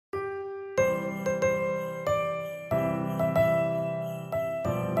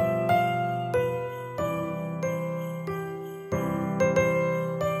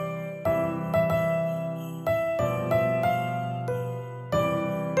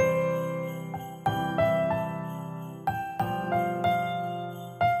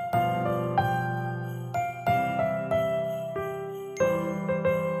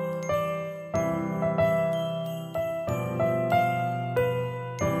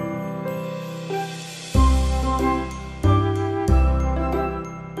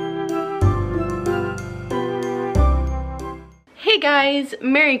guys,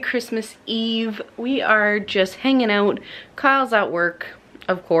 Merry Christmas Eve. We are just hanging out. Kyle's at work,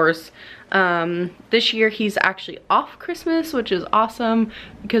 of course. This year he's actually off Christmas, which is awesome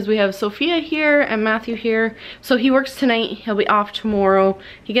because we have Sophia here and Matthew here. So he works tonight, he'll be off tomorrow.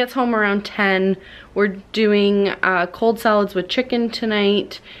 He gets home around 10. We're doing cold salads with chicken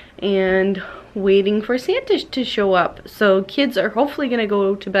tonight and waiting for Santa to show up. So kids are hopefully gonna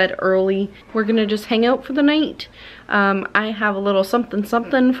go to bed early. We're gonna just hang out for the night. I have a little something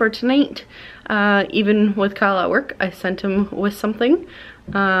for tonight. Even with Kyle at work, I sent him with something.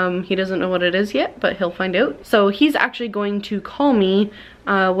 He doesn't know what it is yet, but he'll find out. So he's actually going to call me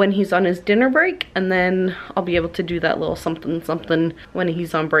when he's on his dinner break, and then I'll be able to do that little something when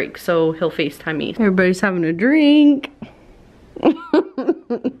he's on break. So he'll FaceTime me. Everybody's having a drink.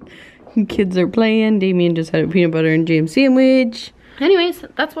 Kids are playing. Damien just had a peanut butter and jam sandwich. Anyways,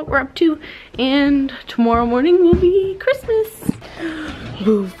 that's what we're up to, and tomorrow morning will be Christmas.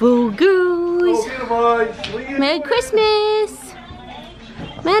 Boo boo goose. Merry Christmas.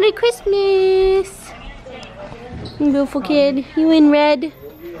 Merry Christmas. Beautiful kid. You in red?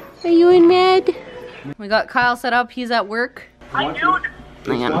 Are you in red? We got Kyle set up. He's at work. Hi, dude.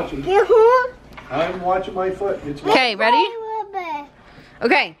 Hang on. I'm watching my foot. Okay, ready?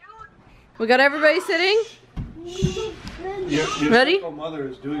 Okay. We got everybody sitting. Your ready? Mother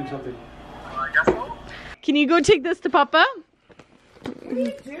is doing something. Can you go take this to Papa? What are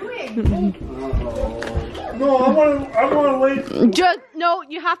you doing? No, I want to wait. Just no,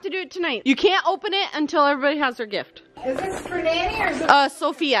 you have to do it tonight. You can't open it until everybody has their gift. Is this for Nanny or is this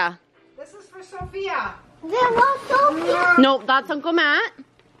Sophia. This is for Sophia. Sophia. Nope, that's Uncle Matt.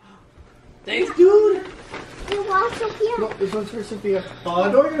 Thanks, dude. You want Sophia? No, this one's for Sophia.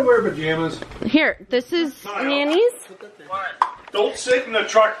 Don't you gonna wear pajamas? Here, this is Nanny's. Don't sit in the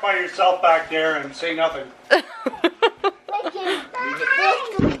truck by yourself back there and say nothing.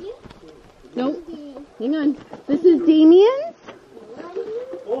 Nope. Hang on. This is Damien's.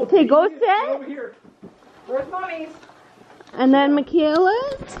 Okay, go sit. Over here. Where's Mommy's? And then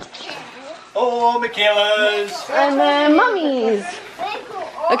Michaela's. Oh, Michaela's. And then Mommy's.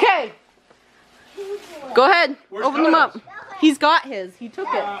 Okay. Go ahead. Open them up. He's got his. He took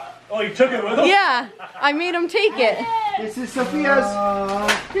it. Oh, you took it with him? Yeah. I made him take it. This is Sophia's.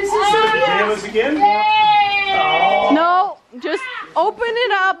 This is Sophia's. Michaela's again? No, just open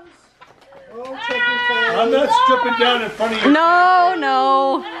it up. I'm not stripping down in front of you. No,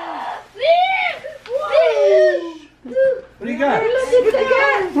 no. What do you got?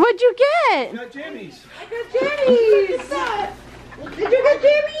 What'd you get? You got jammies. I got jammies. Did you get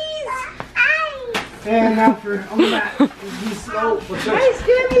jammies? And now for Matt. He's slow. What's that? Nice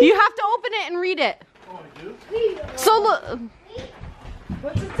jammies. You have to open it and read it. Oh, I do? So look.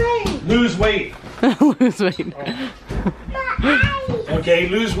 What's it saying? Lose weight. Lose weight. Okay,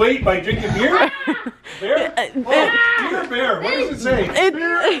 lose weight by drinking beer? Bear? Oh, beer. What does it say?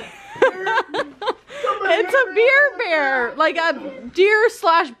 It's a beer bear. Like a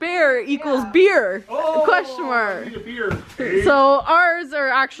deer/bear equals beer. Oh, Question mark. I need a beer. So ours are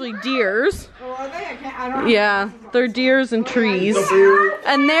actually deers. Oh, are they? I don't know. Yeah, they're deers and trees. A beer.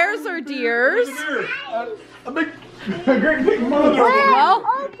 And theirs are deers. Where's the beer? A great big mother. Well,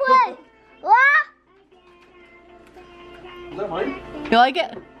 Open. Is that mine? you like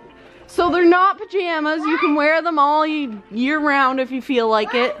it? So they're not pajamas. You can wear them all year round if you feel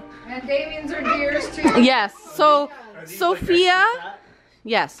like it. And Damien's are deers too. Yes. So Sophia,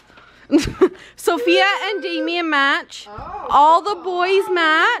 yes. Sophia and Damien match. All the boys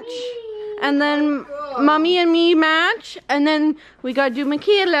match. And then Mommy and me match. And then we gotta do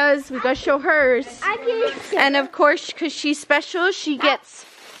Michaela's. We gotta show hers. And of course, because she's special, she gets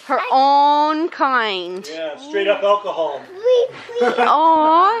her own kind. Yeah, straight up alcohol.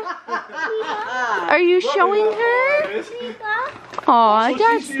 Aww. Are you showing her? Aw,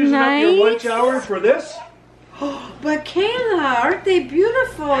 that's She's using up your lunch nice. hour for this? But Kayla, aren't they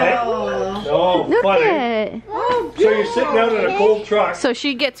beautiful? No, Look funny. at it. Oh, So you're sitting out in a cold truck. So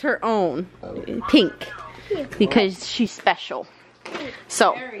she gets her own pink because she's special.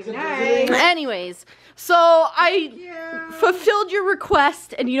 So, nice. anyways, so I fulfilled your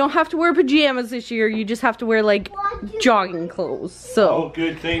request, and you don't have to wear pajamas this year. You just have to wear like jogging clothes. So. Oh,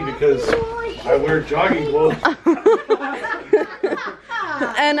 good thing because I wear jogging clothes.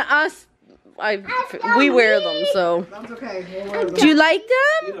 And us, we wear them, so. That's okay. We'll wear them. Do you like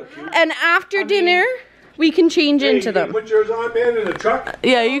them? And after dinner, we can change Hey, into you them. put yours on, man, in the truck?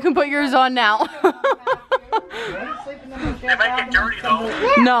 Yeah, you can put yours on now. They might get dirty,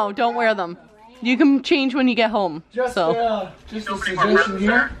 though. No, don't wear them. You can change when you get home. Just So. a suggestion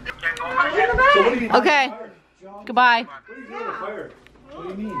here. So what do you Okay. Goodbye. What do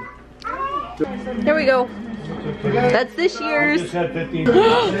you mean? There we go. That's this year's. Just had 15. What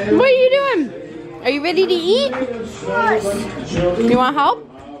are you doing? Are you ready to eat? You want help?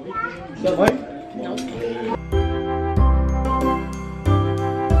 Is that right?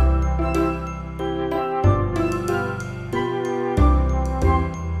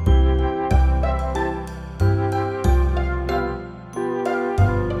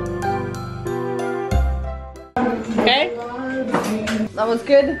 Okay. That was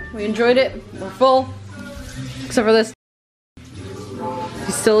good. We enjoyed it. We're full. Except for this.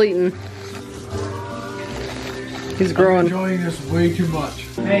 He's still eating. He's growing. I'm enjoying this way too much.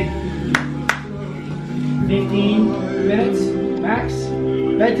 Hey, 15 minutes max,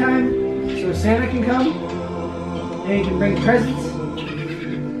 bedtime, so Santa can come and he can bring presents.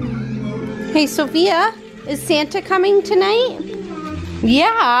 Hey, Sophia, is Santa coming tonight?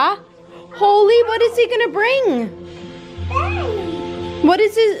 Yeah. Holy, what is he gonna bring? What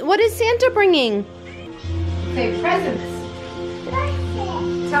is Santa bringing? Say presents.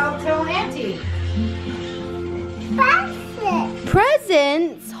 Tell Auntie.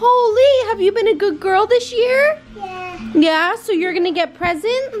 Presents? Holy, have you been a good girl this year? Yeah. Yeah, so you're gonna get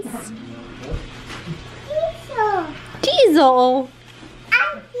presents? Diesel. Diesel.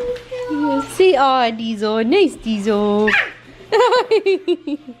 You see, oh, Diesel, nice Diesel.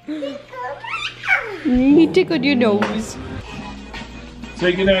 He tickled your nose.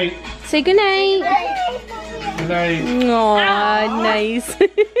 Say goodnight. Say goodnight. Good night. Aw, nice.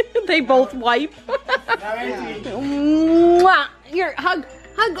 They both wipe. Mwah. Here, hug.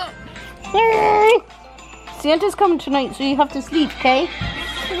 Santa's coming tonight, so you have to sleep, okay?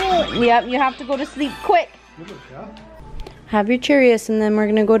 Yep, you have to go to sleep quick. Have your Cheerios and then we're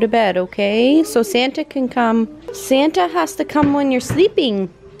gonna go to bed, okay? So Santa can come. Santa has to come when you're sleeping.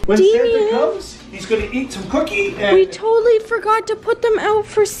 When Damien. Santa comes, he's going to eat some cookie and... We totally forgot to put them out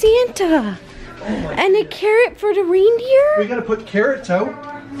for Santa. And a carrot for the reindeer? We got to put carrots out.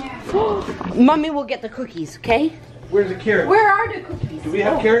 Mommy will get the cookies, okay? Where's the carrot? Where are the cookies? Do we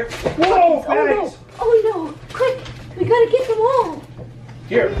have carrots? Whoa, oh no. Oh no. Quick, we gotta get them all.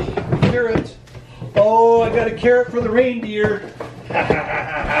 Here, carrots. Oh, I got a carrot for the reindeer.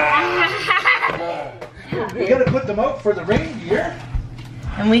 We got to put them out for the reindeer.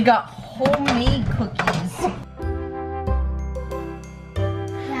 And we got homemade cookies.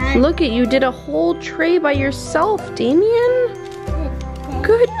 Look at you, did a whole tray by yourself, Damien.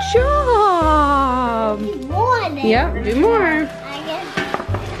 Good job. Yeah, do more.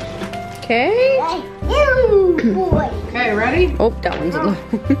 Okay. Okay, ready? Oh, that one's a little.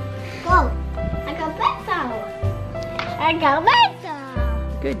 Go. I got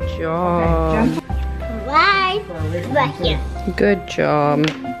better. Good job. Right here. Good job.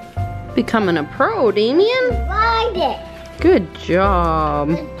 Becoming a pro, Damien. Ride it. Good job.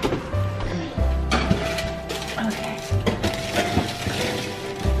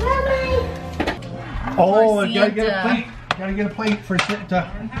 Oh, I For gotta get a Santa. plate. Gotta get a plate for Santa.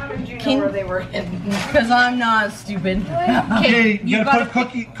 How did you know where they were hidden? Because I'm not stupid. Okay, you gotta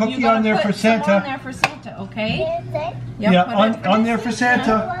put a cookie on there for Santa. On there for Santa, okay? Yeah, put it- on there for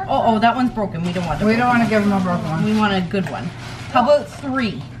Santa. Oh, that one's broken. We don't want that. We don't want to give them a broken one. We want a good one. How about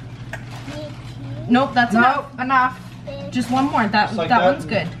 3? Nope, that's enough. Nope, enough. Just one more. That like that that. one's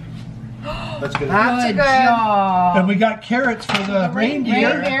good. That's good. That's Good good. job. And we got carrots for the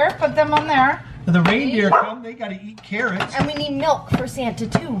reindeer. Reindeer, put them on there. When the reindeer come, they gotta eat carrots. And we need milk for Santa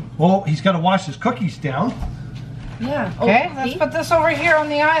too. Well, he's gotta wash his cookies down. Yeah. Okay, Oh, let's see? put this over here on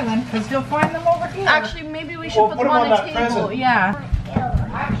the island because you'll find them over here. Actually, maybe we should Well, put put them them on on a that table. present. Yeah.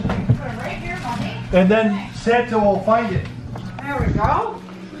 Actually, put it right here, Mommy. And then Santa will find it. There we go.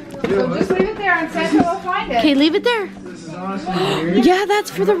 So just leave it there and Santa will find it. Okay, leave it there. This is honestly weird. Yeah,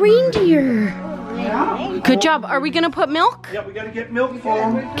 that's for the reindeer. Yeah. Good job. Are we gonna put milk? Yeah, we gotta get milk for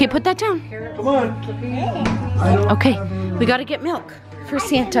him. Okay, put that down. Come on. Okay, we gotta get milk for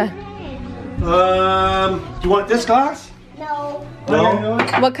Santa. Do you want this glass? No. No.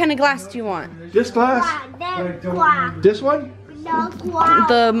 What kind of glass do you want? This glass? This one?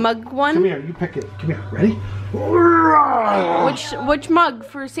 The mug Come one? here, you pick it. Come here. Ready? Which mug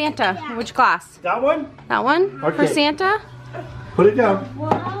for Santa? Which glass? That one? That one for Okay. Santa? Put it down.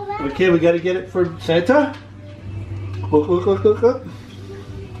 Okay, we gotta get it for Santa. Look.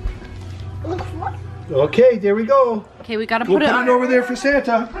 Okay, there we go. Okay, we gotta We'll put it put on. it over there for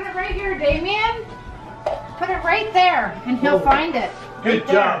Santa. Put it right here, Damien. Put it right there and he'll find it. Good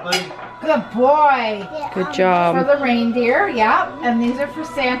job, buddy. Good boy. Good For job. the reindeer, yep. And these are for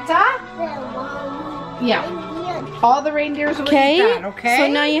Santa. Yeah. All the reindeers will eat Okay. that, okay? So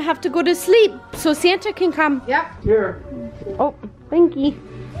now you have to go to sleep so Santa can come. Yep. Here. Oh, thank you.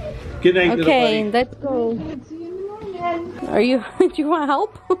 Good night, little Okay, buddy. let's go. Are you? Do you want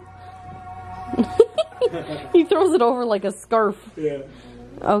help? He throws it over like a scarf. Yeah.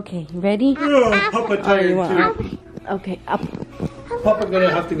 Okay, ready? Oh, Papa tired you want too. Okay, up. Papa gonna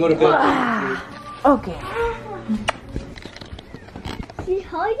have to go to bed. Okay. See,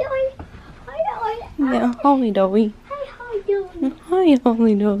 hi, Dolly. Hi, Dolly. Yeah, Holly Dolly. Hi, Dolly. Hi,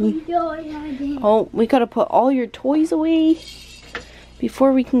 Holly Dolly. Dolly. Oh, we gotta put all your toys away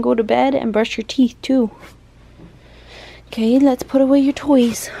before we can go to bed and brush your teeth too. Okay, let's put away your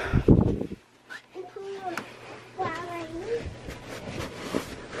toys.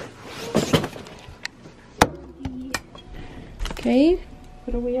 Okay,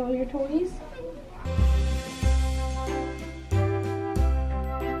 put away all your toys.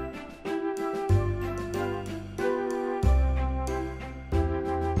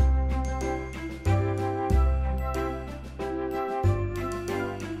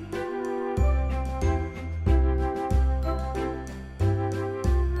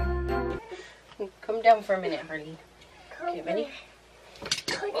 Come down for a minute, Hardy. Okay, ready?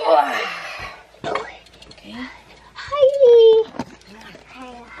 Okay. Hi.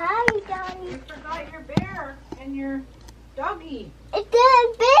 Hi, Dolly. You forgot your bear and your doggy. It's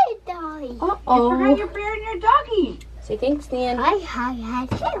a big Dolly. Forgot your bear and your doggy. Say thanks, Dan. Hi.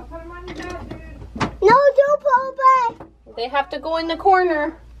 Put them on your bed, dude. No, don't pull back. They have to go in the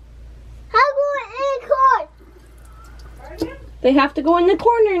corner. I'm going in the court. Pardon? They have to go in the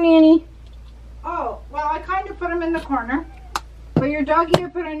corner, Nanny. Oh, well, I kind of put them in the corner. But your doggy you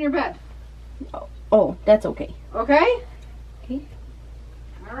put on your bed. Oh, that's okay. Okay? Okay.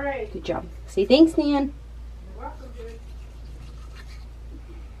 All right. Good job. Say thanks, Nan. You're welcome,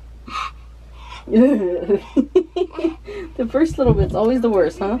 dude. The first little bit's always the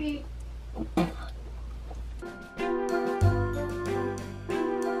worst, huh? Beep,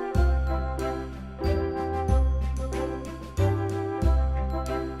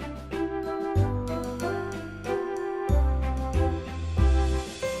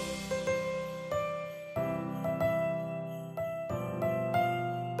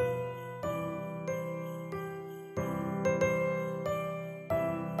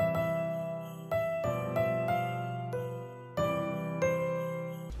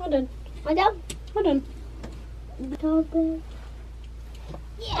 Well done. Madam. Well done. Double.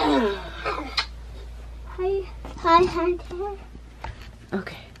 Yeah. Hi.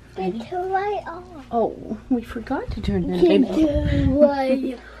 Okay. It's right on. Oh, we forgot to turn that, baby.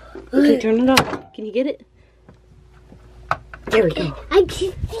 Right. Okay, turn it off. Can you get it? There we go. I can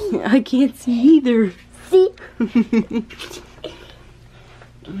see. I can't see either. See?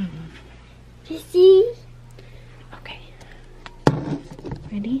 You see? Okay.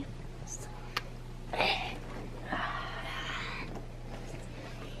 Ready?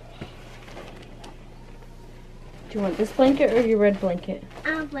 Do you want this blanket or your red blanket?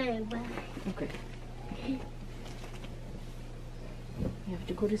 I'm very well. Okay. You have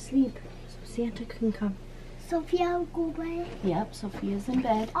to go to sleep so Santa can come. Sophia, go bed. Yep, Sophia's in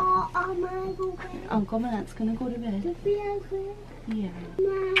bed. Oh, Mama, go bed. Uncle Matt's gonna go to bed. Sophia, go bed. Yeah.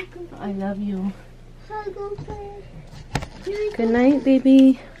 Mama, go bed. I love you. I go bed. Good night,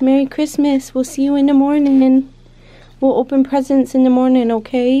 baby. Merry Christmas. We'll see you in the morning. We'll open presents in the morning,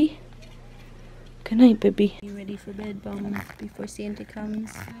 okay? Good night, baby. You ready for bed, Bum, before Santa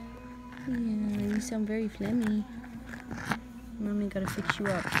comes? Yeah, you sound very phlegmy. Mommy gotta fix you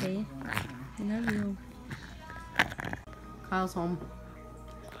up, okay? I love you. Kyle's home.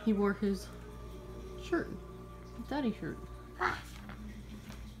 He wore his shirt. His daddy shirt.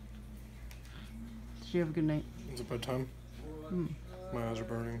 Did you have a good night? Is it bedtime? My eyes are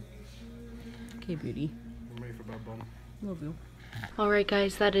burning. Okay, beauty. I'm ready for bed, bum. Love you. Alright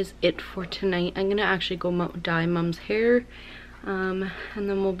guys, that is it for tonight. I'm gonna actually go dye Mom's hair. And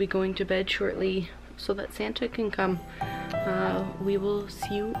then we'll be going to bed shortly so that Santa can come. We will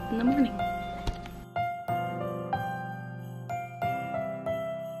see you in the morning.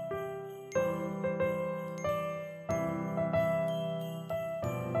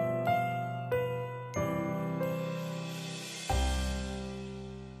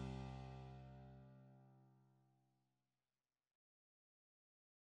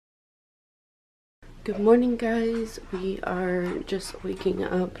 Good morning, guys. We are just waking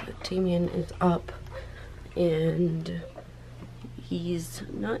up. Damien is up and he's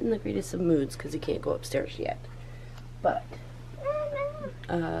not in the greatest of moods because he can't go upstairs yet. But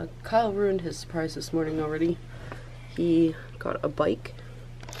Kyle ruined his surprise this morning already. He got a bike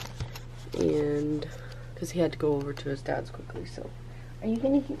and because he had to go over to his dad's quickly. So, are you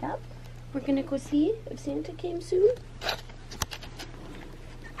gonna heat up? We're gonna go see if Santa came soon.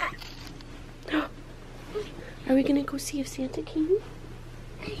 Are we gonna go see if Santa came?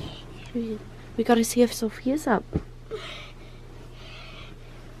 We gotta see if Sophia's up.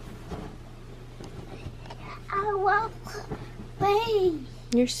 I want play.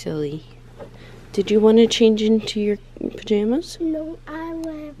 You're silly. Did you want to change into your pajamas? No, I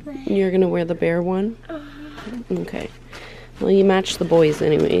want play. You're gonna wear the bear one? Okay. Well, you match the boys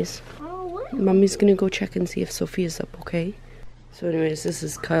anyways. Oh, what? Mommy's gonna go check and see if Sophia's up, okay? So anyways, this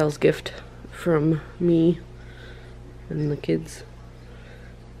is Kyle's gift from me and the kids.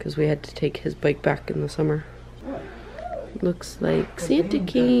 Because we had to take his bike back in the summer. Looks like Santa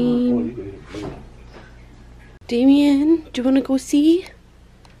came. Damien, do you want to go see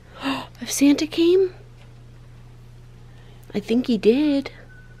if Santa came? I think he did.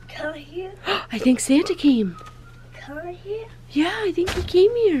 Come here. I think Santa came. Come here. Yeah, I think he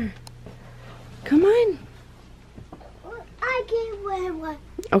came here. Come on. I can wear one.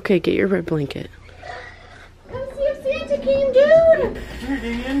 Okay, get your red blanket. Come see if Santa came, dude. Here,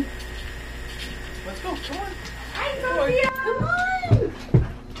 Damien. Let's go. Come on. Hi, Sophia. Come on.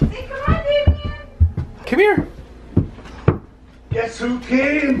 Say come on, Damien. Come here. Guess who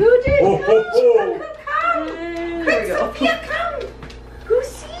came? Who did? Ho, ho, ho. Come. Quick, Sophia, come.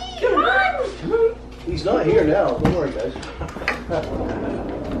 Who's he? Come on. He's not here now. Don't worry, guys.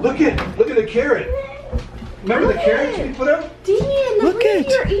 Look at the carrot. Remember the carrots we put out? Damien, Look at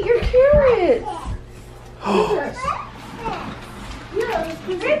eat your carrots. You're a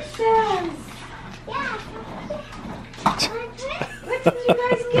princess. What did you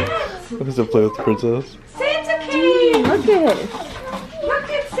guys get? What does it play with the princess? Santa came. Look at Look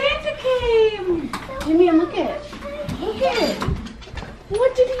at Santa came. Damien, look at Look at.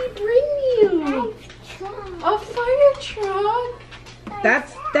 What did he bring you? A fire truck.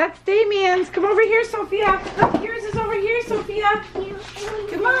 That's Damien's. Come over here, Sophia. Look, yours is over here, Sophia.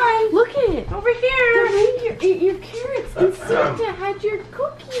 Come on. Look at Over here. your carrots and Santa had your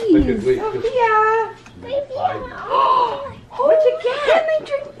cookies. Sophia. What'd you get?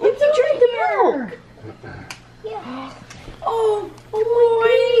 What'd you drink the milk? Oh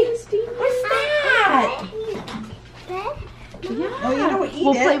boy. What's that? Yeah. Oh, you don't eat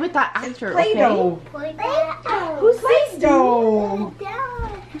We'll it. play with that after, Play-Doh. okay? Who's Play-Doh?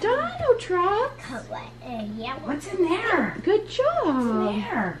 Dino truck. What's in there? Good job.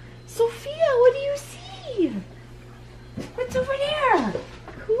 There. Sophia, what do you see? What's over there?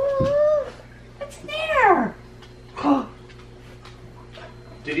 Cool. What's there?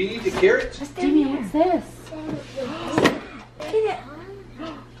 Did he eat the carrots? What's down Damien, here? what's this? Get it.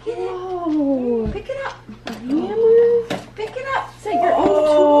 Get it. Oh, Pick it up. a hammer. Pick it up. Is that your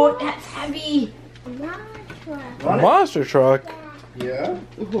Oh, that's heavy. Monster truck. Yeah.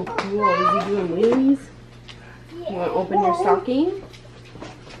 Oh, cool. Is he doing wheelies? You want to open your stocking?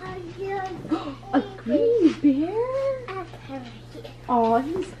 A green bear? Oh,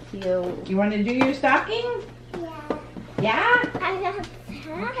 he's cute. You want to do your stocking? Yeah?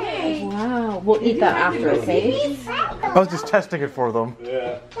 Okay. Wow. We'll eat that after, okay? I was just testing it for them.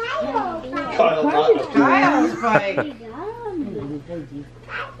 Yeah. Kyle's bike.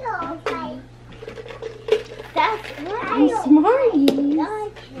 Smarties.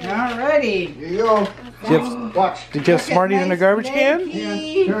 Alrighty. Here you go. Watch. Did you have Smarties in the garbage can?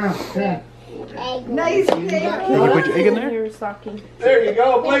 Nice Did you put your egg in there? Your stocking. There you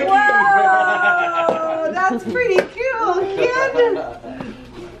go, Blakey. Whoa, that's pretty cool, kid.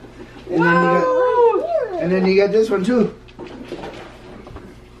 And then you got this one too.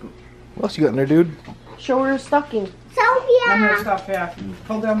 What else you got in there, dude? Show her stocking. One more Sophia, stuff, yeah.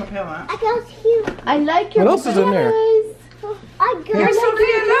 Pull down the pillow. I got you. I like your What else is in there? I Here,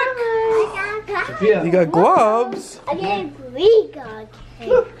 got Sophia, You got gloves. I got a green guy.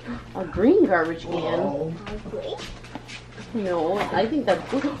 A green garbage can. Oh. No, I think that's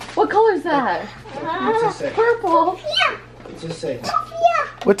blue. What color is that? What's it say? Purple. What's it say?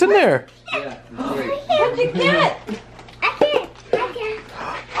 What's in there? Yeah. Great. what'd you get? I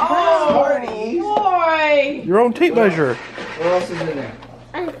Oh, Smarties. boy. Your own tape measure. What else is in there?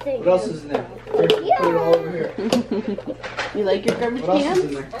 think. What else is in there? Put it all over here. You like your garbage What else is in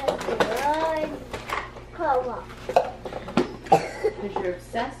can? there? Come on. Because you're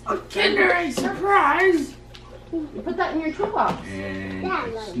obsessed. A Kinder Egg surprise. You put that in your toolbox. And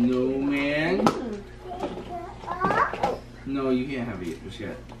a snowman. No, you can't have it just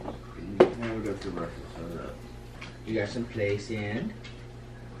yet. Now we go through breakfast. You got some play sand.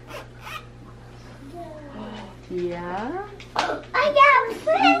 Yeah. I got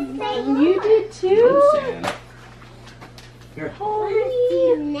something. You did too? No sand.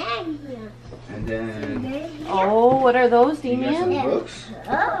 are those, You got some Damien? books?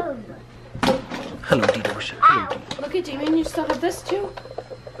 Oh. Hello, Didosh. Hello, Dido. Look at Damien, you still have this too?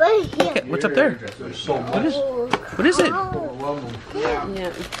 Right here. What's up there? There's so much. What is it? Yeah.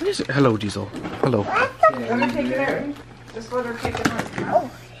 What is it? Hello, Diesel. Hello. Let her take it out. Just let her take it out.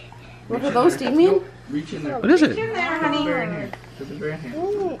 What are those, Damien? Reach in there. What is it? In there, honey. Put the bear in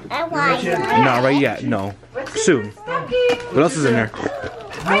here. I want it. Not right yet. No. Soon. What else is in there?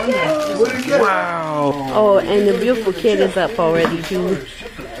 Wow. Oh, and the beautiful kid is up already too.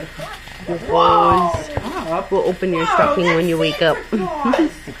 We'll open your stocking when you wake up.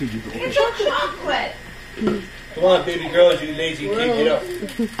 It's a chocolate. Come on, baby girls, you lazy kid, get up.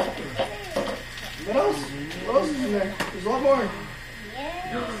 What else? What else is in there? There's a lot more.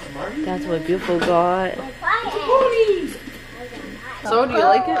 That's what beautiful got. Ponies. So, do you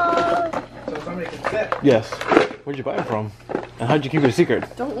like it? So somebody can fit. Yes. Where'd you buy it from? And how'd you keep it a secret?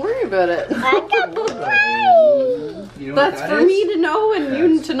 Don't worry about it. You know That's what that for is? me to know and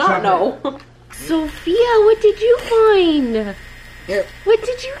you to not know. Sophia, what did you find? Here. What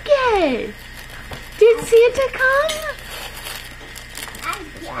did you get? Did Santa come?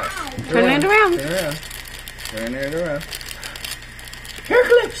 Turn it around. Turn it around. Turn it around. Hair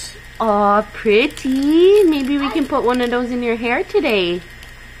clips. Aw, pretty. Maybe we can put one of those in your hair today.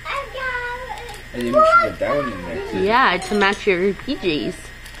 I think we should put that one in there. Yeah, to match your PJs.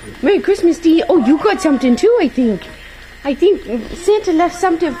 Merry Christmas, Dee. Oh, you got something too, I think. I think Santa left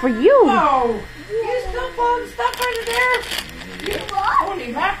something for you. Oh, you still pulling stuff out of there?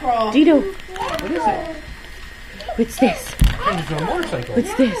 Holy mackerel. Dito, What is it? what's this? It's a motorcycle.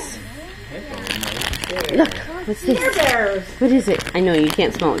 What's this? Look, what's this? Bears. What is it? I know you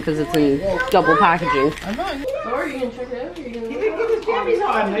can't smell it because it's in double packaging. So are you gonna check it out? Or are you gonna he didn't get his jammies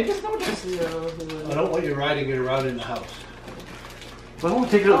on. I just noticed. I don't want you riding it around in the house. I won't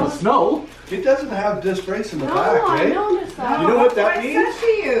take it out in the snow. It doesn't have disc brakes in the No, back, I eh? noticed that. You know what that I means? said to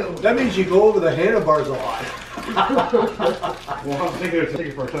you. That means you go over the handlebars a lot. Well, I'm taking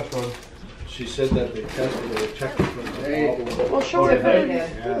it for a test run. She said that they tested it, they checked it from the Well, show her. Tiffany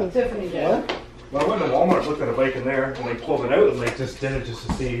did. Tiffany did. What? Well, I went to Walmart, looked at a bike in there, and they pulled it out and like just did it just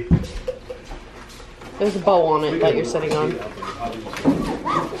to see. There's a bow on it that you're sitting on.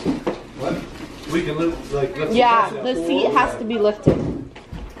 What? We can lift, like, lift Yeah, the seat has to be lifted.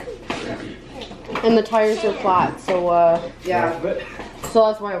 And the tires are flat, so Yeah. so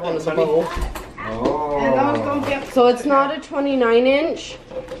that's why I wanted the bow. And those don't get. So it's not a 29-inch.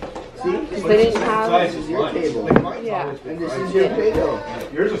 See? Because they didn't have. This is your table. Yeah. And this is your table.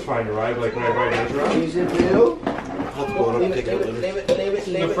 Yours is fine to ride, like when I ride this around. Use it, Bill. Let's go up and take a look. Leave it.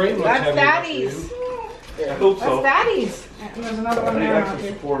 The frame looks That's heavy enough for Daddy's. you. I hope That's so. Daddy's. And there's another one I need there. extra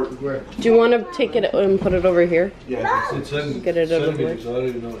support. Do you want to take it and put it over here? Yeah, it's in Get it out of the way. centimeters, I don't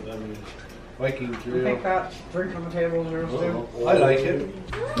even know what that means. Viking Take drill. that. Drink on the table and yours too. I like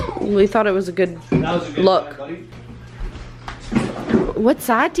it. We thought it was a good. Now's a good Look. time, buddy. What's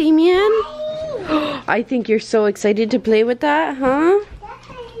that, Damien? I think you're so excited to play with that, huh?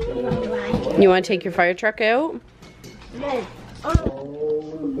 You want to take your fire truck out?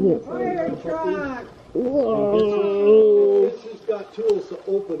 Whoa. She's got tools to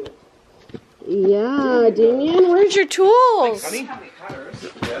open it. Yeah, Damien, where's your tools? Cutters?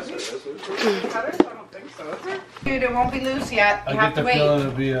 I don't think so. Dude, it won't be loose yet. You have to wait.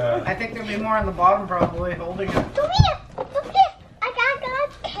 it'll be I think there'll be more on the bottom probably holding it.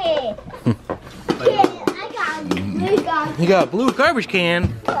 You got a blue garbage can.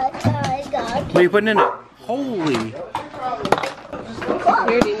 What are you putting in it? Holy.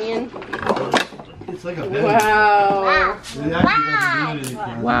 Here, Damien. It's like a bed. Wow. It actually doesn't do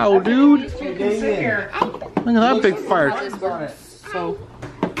anything. Wow, dude. You can sit here. Look at that big fire. So,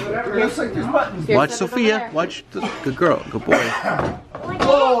 Looks like there's buttons. here, Watch set it over Sophia. there. Watch the good girl. Good boy.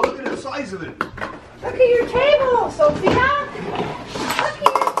 Whoa, look at the size of it. Look at your table, Sophia. Look at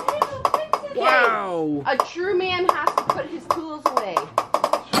your table. Fix it. Wow. A true man has to put his tools away.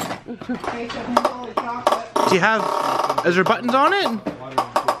 Take some holy chocolate. Do you have, is there buttons on it?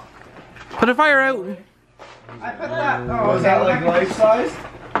 Put a fire out. I put that. Oh, Was that like life size?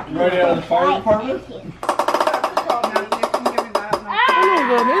 Right out of the fire department? Oh, now you can give me that. Oh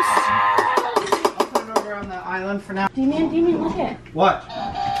goodness. I'll put it over on the island for now. Damien, look at. What?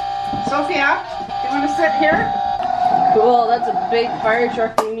 Sophia, you want to sit here? Cool, that's a big fire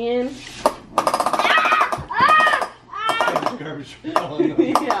truck, Damien. Garbage. Yeah.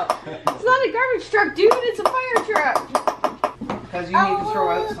 It's not a garbage truck, dude. It's a fire truck. Because you need to throw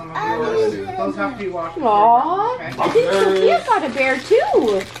out some of yours. Those have to be washed. Aww. Okay. I think Sophia's got a bear too.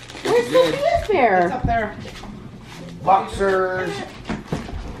 Where's Sophia's It's bear? up there. Boxers.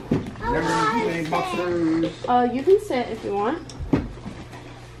 You can sit if you want.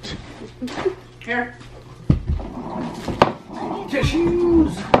 Here.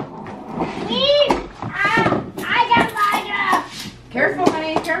 Tissues. I got mine. Careful,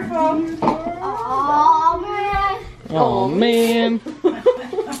 honey, careful. Oh, man. Oh man.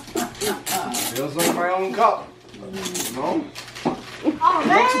 Feels like my own cup. No? Oh,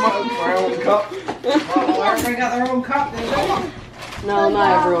 Looks my own cup. Everybody got their own cup, did they? No,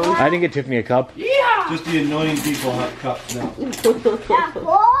 not everyone. I didn't get Tiffany a cup. Yeah. Just the annoying people have cups now.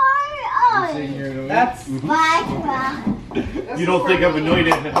 That's my You don't think I'm annoyed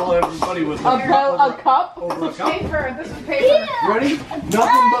at hell everybody with A cup? over a This is cup? paper. This is paper. Ready?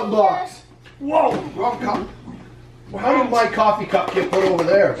 Nothing but box. Whoa, wrong cup. Well, how did my coffee cup get put over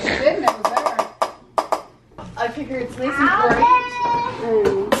there? Didn't it was there? I figure it's nice and bright.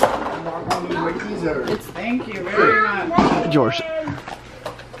 My keys are. Thank you very much. Yours.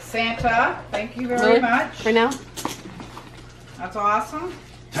 Santa, thank you very Really? much. Right now? That's awesome.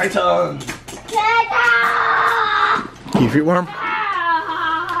 Titan. Keep your feet warm.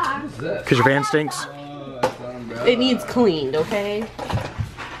 What's this? Cause your van stinks. That's not bad. It needs cleaned, okay?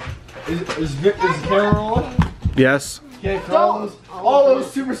 Is Carol? Yes. Okay, for all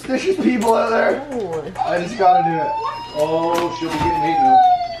those superstitious people out there, I just gotta do it. Oh, she'll be getting hate mail.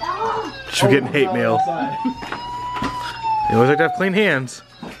 She's getting hate mail. Outside. You always like to have clean hands.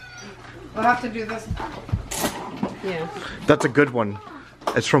 We'll have to do this. Yeah. That's a good one.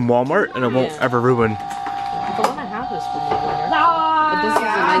 It's from Walmart and it won't Yeah. ever ruin. The one I have is from Walmart. But this is a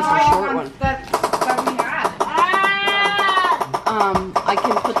nice and short one. That we had. I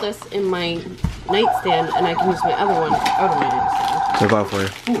can put this in my nightstand and I can use my other one out of my nightstand. They'll buy for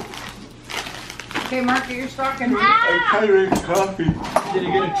you. Okay, Mark, get your stocking. I'm tired of coffee. Did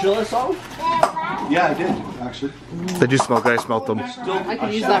you get a chili song? Yeah, I did, actually. They do smell good. I smelled them. I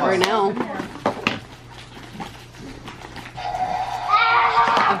could use that right now.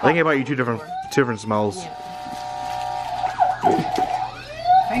 I think I bought you two different smells.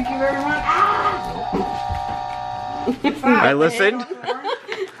 Thank you very much. I listened.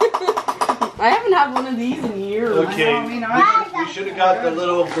 I haven't had one of these in years. Okay, I mean, I- we should have got the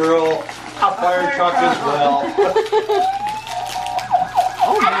little girl a fire truck as well.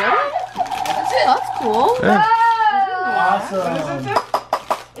 Oh, really? That's cool. Yeah. Awesome.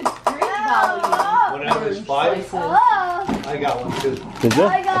 It's Great Value. When I was 5, Slices. I got one too. Did you? A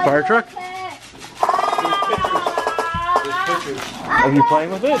fire truck? There's pictures. Are you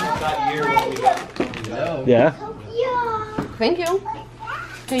playing with it? That year when we got Yeah. Thank you.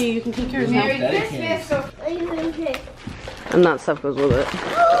 Okay, you can take yours now. Merry Christmas. So And that stuff goes with it.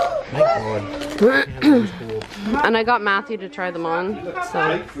 Thank God. And I got Matthew to try them on. So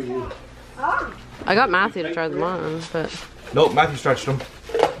right for you. I got Matthew to try them on, but Nope, Matthew stretched them.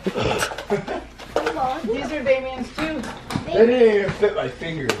 these are Damien's too. They didn't even fit my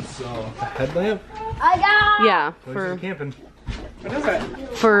fingers, so. Headlamp? yeah, For camping. What is it?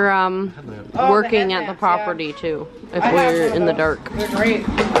 for Headlamp. Oh, working the at the headlamps, property too. If I have we're one in of the those. dark. They're great.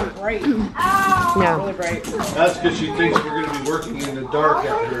 They're great. Yeah. Really great. That's because she thinks we're going to be working in the dark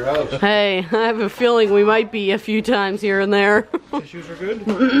at her house. Hey, I have a feeling we might be a few times here and there. Tissues are good.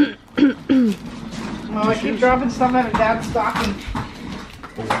 Well, I keep dropping stuff out of Dad's stocking.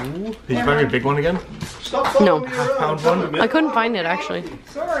 Ooh. Did you find me a big one again? Stop following No. me around. Pound one? I couldn't find it actually.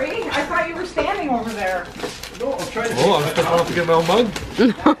 Sorry, I thought you were standing over there. No, I'm trying to Oh, I'm just off to get my own mug.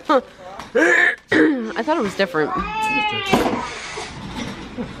 I thought it was different.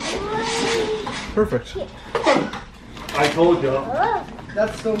 Perfect. I told you.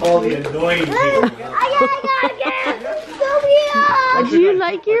 That's so All the annoying people. Do you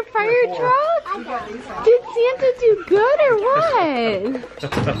like your fire truck? Did Santa do good or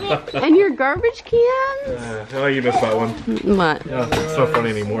what? And your garbage cans? Oh, you missed that one. What? Yeah, it's not funny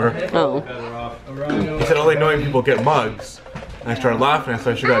anymore. Oh. He said all the annoying people get mugs. And I started laughing. I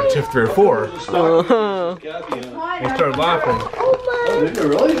thought she got Tiff 3 or 4. Oh. I started laughing. Oh, did you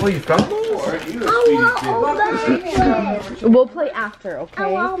really? Oh, you found those? We'll play after,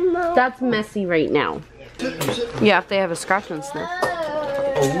 okay? That's messy right now. Yeah, if they have a scratch and sniff.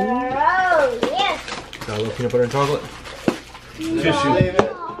 Got a little peanut butter and chocolate. Tissue.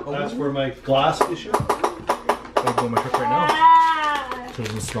 That's for my glass tissue. I'll go in my truck right now. So it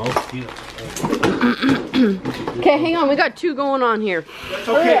doesn't smell. Okay, hang on. We got 2 going on here. That's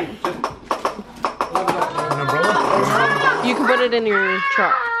okay. An umbrella? You can put it in your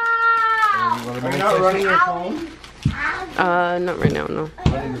truck. Are you not running your phone? Not right now, no.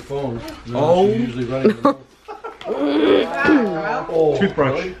 Running your phone. Oh. Usually running your phone.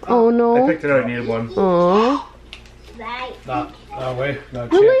 Toothbrush. Oh I no. picked it out. I needed one. Oh. Not way.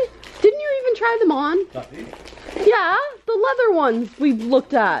 Not Really? Did try them on? Yeah, the leather ones we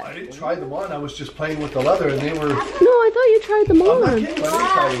looked at. I didn't try them on. I was just playing with the leather, and they were. No, I thought you tried them I'm not on. kidding. I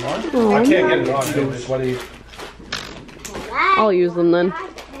didn't try them on. Oh, I can't get it on. Dude. It's what he. I'll use them then.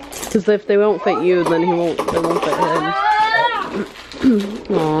 Because if they won't fit you, then they won't fit him.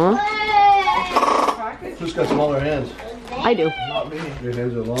 Aww. Who's got smaller hands? I do. Not me. Your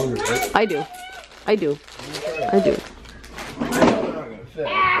hands are longer, right? I do. I do. I do.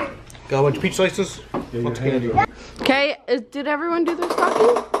 Got a bunch of peach slices. What's candy? Okay, did everyone do their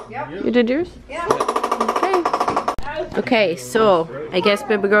stocking? Yep. You did yours? Yeah. Okay. Okay, so I guess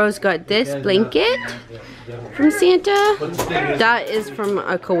baby girl's got this blanket from Santa. That is from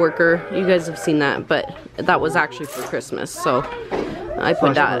a coworker. You guys have seen that, but that was actually for Christmas, so I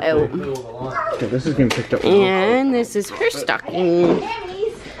put that out. Okay, this is getting picked up. And this is her stocking.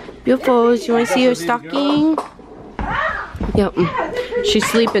 Beautiful. Do you want to see her stocking? Yep. She's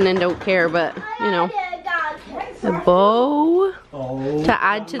sleeping and don't care, but you know. The bow to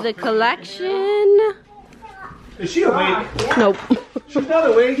add to the collection. Is she awake? Nope. She's not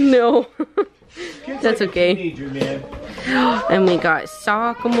awake. No. Kids That's like a okay. teenager, man. And we got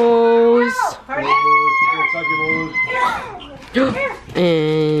Sockamos.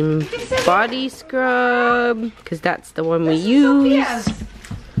 And body scrub, because that's the one we use.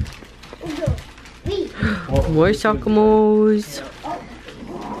 More Sockamos.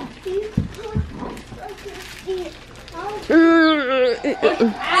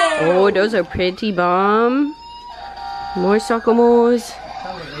 Oh, those are pretty, Bum. More Sockamos.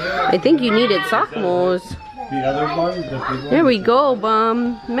 I think you needed Sockamos. The other one, the big one. There we go,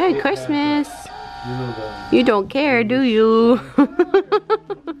 Bum. Merry Christmas. You don't care, do you?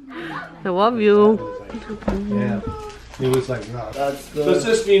 I love you. Yeah. It was like, no. That's the. Does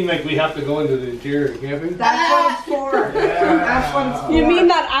this mean like we have to go into the interior camping? That's what it's for. That's what it's for. You mean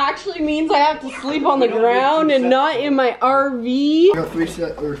that actually means I have to sleep on the ground and not in my RV? Got three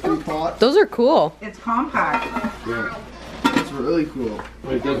pots. Those are cool. It's compact. Yeah. It's really cool.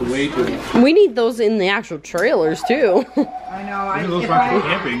 It doesn't weigh too much. We need those in the actual trailers too. I know. Those are for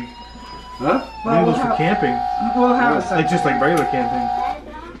camping. Huh? Well, Those for camping. We'll have Like just like regular camping.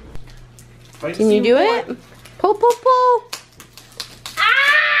 Can you do it? Pull, pull, pull.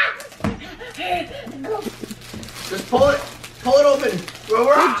 Just pull it. Pull it open.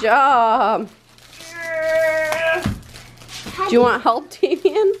 Good job. Do you want help,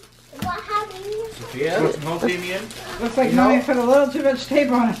 Damien? What happened? Sophia? Want some help, Damien? Looks like Mommy put a little too much tape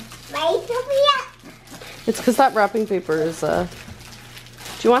on it. Right, Sophia? It's because that wrapping paper is, Do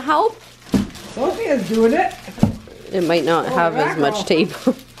you want help? Sophia's doing it. It might not have as much tape.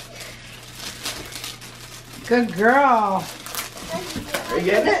 Good girl. Are you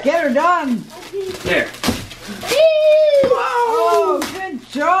getting it? Get her done. There. Oh, good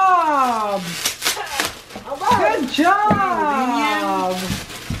job. Good job.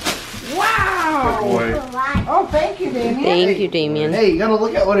 Wow. Boy. Oh, thank you, Damien. Thank you, Damien. Hey, you gotta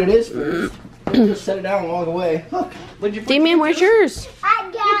look at what it is first. Don't just set it down along the way. Look. What'd you put? Damien, where's yours?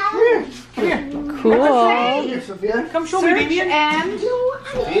 I got Cool. Here, Sophia. Come show me, Damien. And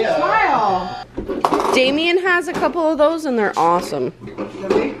Sophia. smile. Damien has a couple of those and they're awesome.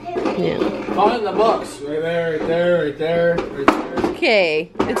 Yeah. Find in the books. Right there, right there, right there, right there.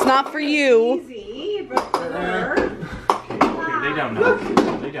 Okay, it's not for you. Easy, but for her. Okay, lay down now.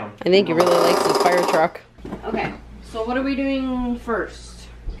 Lay down. I think he really likes his fire truck. Okay, so what are we doing first?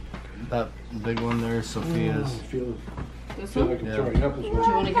 That big one there is Sophia's. This feel one? like I'm throwing up as Do you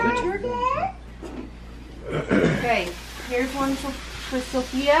well. want to give it to her? Okay, here's one for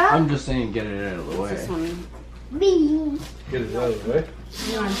Sophia. I'm just saying get it out of the This way. one. me. Get it out of the way.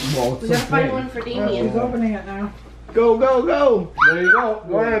 Well, We gotta find one for He's Damien. opening it now. go, go, go. There you go.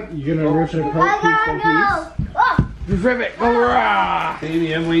 Go ahead. You're gonna rip it apart piece by piece. Oh, Just rip it. Go, rah.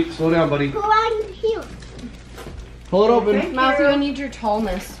 Damien, wait. Slow down, buddy. go on here. Pull it open. Matthew, I need your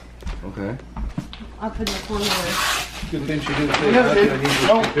tallness. Okay. Up in the corner. Good thing she didn't say that. I need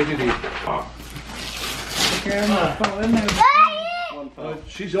your stupidity. Okay, I'm gonna fall in there.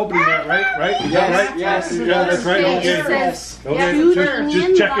 She's opening that, right? Right? Is that right? Yes. Yeah, that's right. It Okay. says Okay, Shooter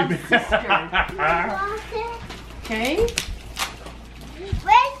just checking. Okay?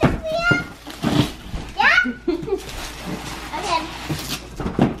 Where's Sophia? Yeah? Okay.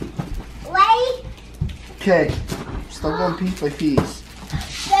 Wait. Okay. Still going piece by piece.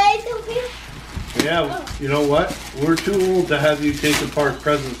 Where's Sophia? Yeah, you know what? We're too old to have you take apart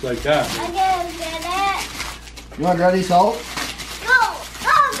presents like that. I'm gonna get it. You want ready salt? Go,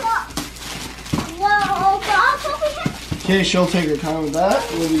 go, go. Whoa, go, Sophia. Okay, she'll take her time with that.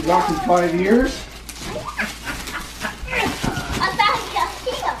 We'll be back in 5 years. I found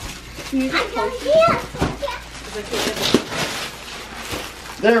you here.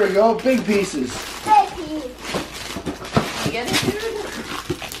 There we go, big pieces. Get it, dude?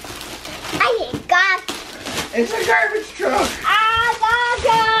 It's a garbage truck.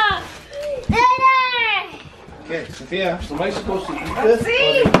 Okay, Sophia, so am I supposed to eat this?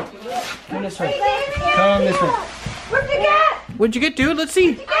 See? Come this way. Come this way. What'd you get? What'd you get, dude? Let's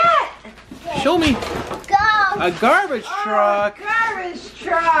see. Show me. A garbage truck. Garbage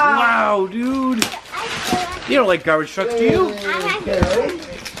truck. Wow, dude. You don't like garbage trucks, do you? Okay, ready?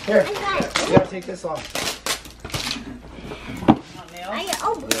 Here, you gotta take this off.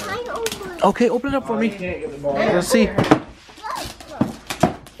 Okay, open it up for me. Let's see.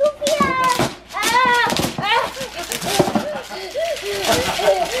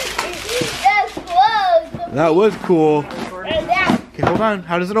 That was cool. Okay, hold on.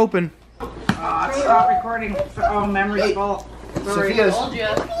 How does it open? Stop recording. Oh, memory's full. Sophia's.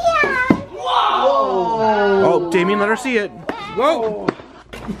 Oh, Damien, let her see it. Whoa.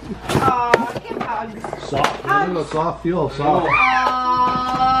 Soft. A soft feel, soft.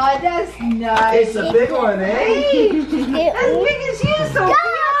 Oh, that's nice. It's a big one, eh? As big as you, Sophia.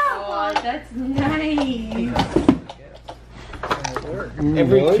 Oh, that's nice.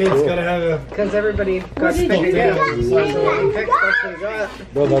 Every kid's gotta have a. Because everybody got to pick again. So that's what we got.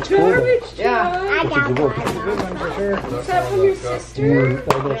 Well, that's cool. Yeah. I got one. Good one for sure. Is that from your sister?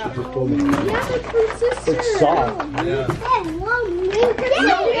 I know she just told me. Yeah, that's from sister. It's soft.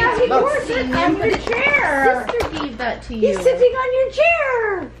 He was sitting on your chair. Sister gave that to you. He's sitting on your chair.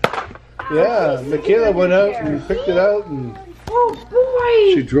 Yeah, Michaela went out and picked it out and Oh,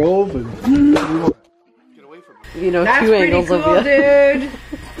 she boy. drove and You know, That's two pretty angles cool, of you. dude.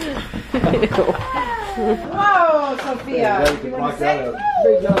 Whoa, Sophia. You want to sit?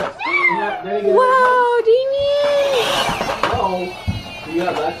 Wow, Damien!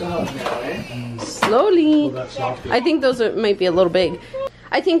 yeah, that's enough now, eh? Slowly. I think those might be a little big.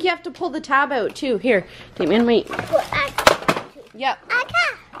 I think you have to pull the tab out too. Here, Damien, wait. Yep.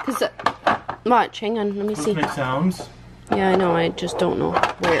 Cause watch, hang on, let me see. Make sounds. Yeah, I know. I just don't know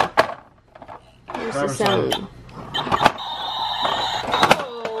where. Where's the sound?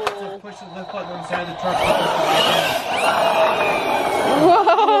 Push the lift button inside the truck.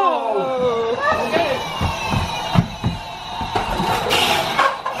 Whoa!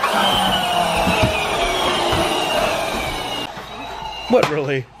 What,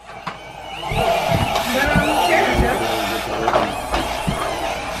 really?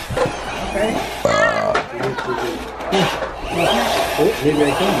 Maybe I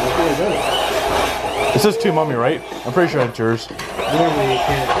can. This is too mummy, right? I'm pretty sure it's yours. Normally you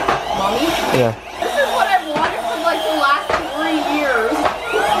can't. Mommy? Yeah. This is what I've wanted for like the last 3 years.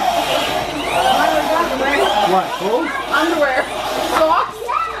 What? Clothes? Underwear, socks,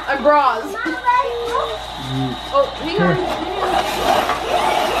 and bras. Oh, hang on.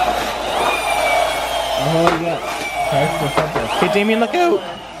 Oh, yeah. Hey, Damien, look out.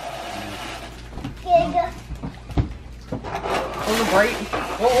 Those are bright.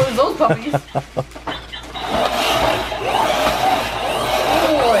 What was those puppies?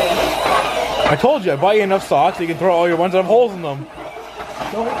 Boy. I told you, I buy you enough socks so you can throw all your ones that have holes in them.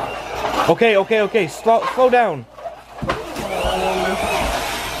 Okay. Slow down.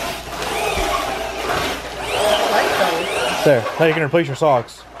 There. Now you can replace your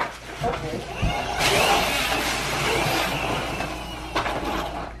socks.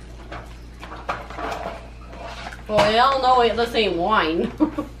 Well, y'all know this ain't wine.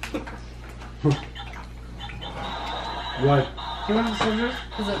 What? Do you want the scissors?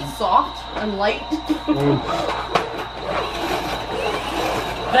 Because it's soft and light.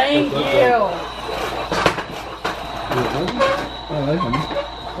 Thank you. I like them.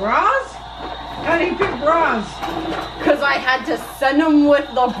 Bras? How do you pick bras? Because I had to send them with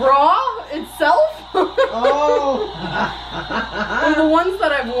the bra itself. Oh. They're the ones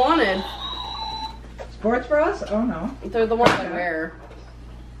that I've wanted. Sports bras? Oh, no. They're the ones I wear.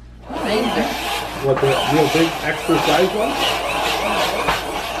 Thank you. What, the real big extra size one?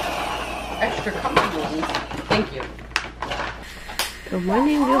 Extra comfy ones. Thank you. Good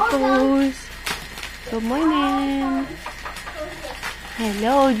morning, beautifuls. Good morning.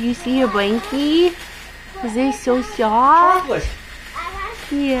 Hello, do you see your blankie? Is it so soft? Chocolate.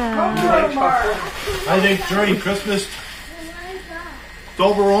 Yeah. I think during Christmas,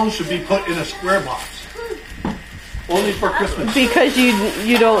 Toblerone should be put in a square box. Only for Christmas. Because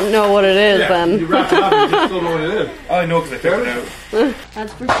you don't know what it is then. You wrap it up and you just don't know what it is. I know because I figured it out.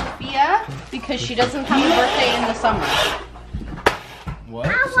 That's for Sophia because she doesn't have a birthday in the summer. What?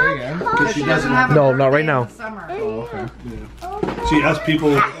 Say again. Because she doesn't have. No, not right now. Summer. Oh, okay. Yeah. See, us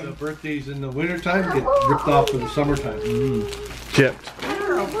people, birthdays in the wintertime get ripped off for the summertime. Chipped.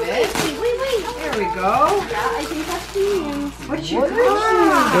 Wait. There we go. Yeah, I think that's Damien's. What's your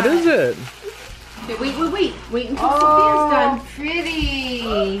color? What is it? Okay, wait. Wait until Sophia's done.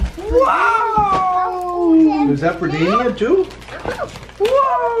 Pretty. Wow! Is that for Damien too?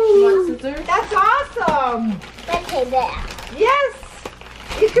 Whoa! Scissors? That's awesome. Okay, there. Yes.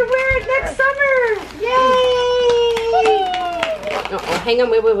 You can wear it next summer. Yay! Uh-oh, hang on,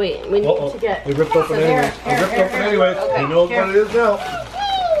 wait. We need to get. We ripped open anyway. I ripped open anyway. Okay, You know what it is now.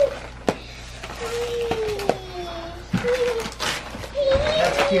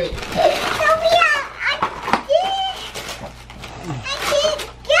 That's cute.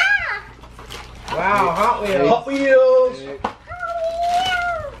 Wow, Hot Wheels. Hot Wheels.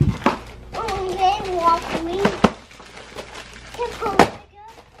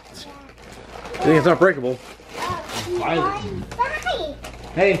 I think it's not breakable.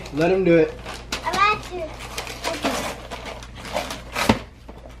 Hey, let him do it.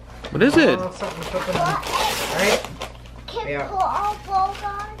 What is it? Oh, something to open up. Right? Yeah.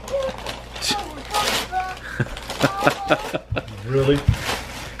 Really?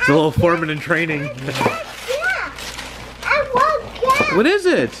 It's a little foreman in training. What is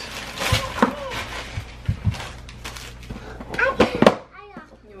it?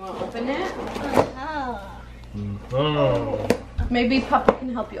 You want to open it? Oh. Maybe Papa can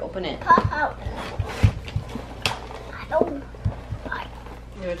help you open it. You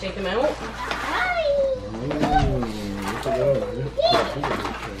want to take them out?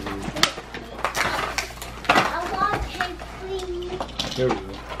 There we go.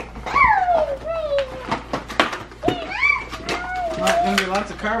 Gonna be lots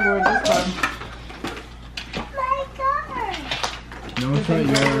of cardboard this time. No, it's not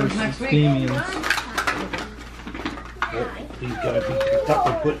yours. Next week. Damien's. He's got to be picked up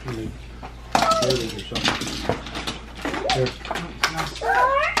and put in the storage or something.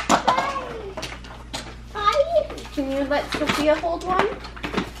 Can you let Sophia hold one?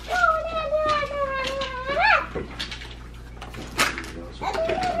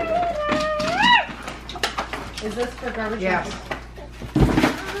 Is this for garbage? Yeah.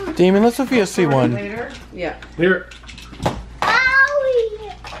 Damien, let Sophia see one. Later. Yeah. Here.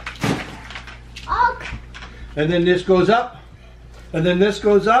 And then this goes up. And then this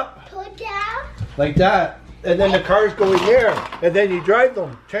goes up. Like that. And then the cars go in there. And then you drive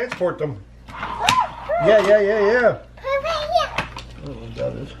them. Transport them. Yeah. Oh,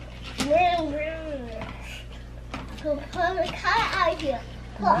 that is.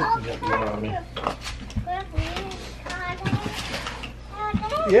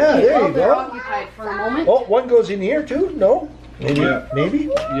 Yeah, there you They're go. occupied for a moment. Oh, one goes in here too? No? Maybe? Yeah. Maybe?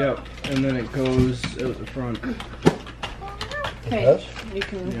 Yep, and then it goes out the front. Okay, Yes. you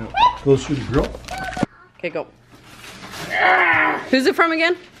can. Yeah. Goes through the grill. Okay, go. Who's it from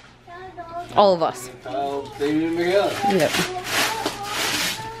again? All of us. Damien Miguel. Yep.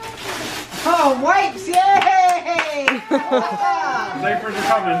 Oh, wipes! Yay! Diapers are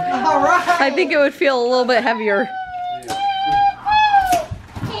coming. All right. I think it would feel a little bit heavier.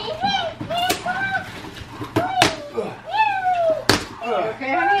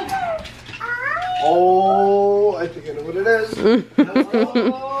 Okay, honey? Oh, I think I know what it is.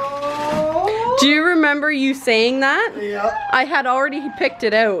 Do you remember you saying that? Yeah. I had already picked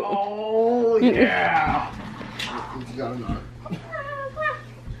it out. Oh, yeah. He's got a knot.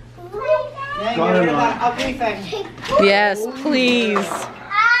 Yeah, get rid of that ugly thing. Yes, please.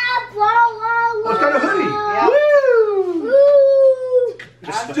 Oh, it's got a hoodie. Yeah.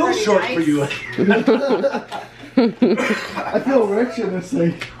 It's still short for you. I feel rich in this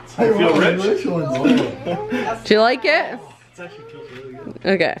thing. I feel rich? Rich ones. Do you like it? It actually feels really good.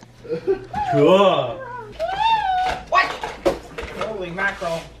 Okay. Cool. What? Holy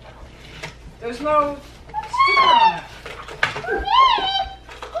mackerel. There's no sticker on it.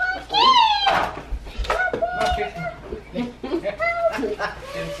 Okay.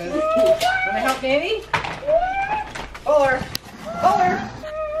 Wanna help Danny? Pull her. Pull her.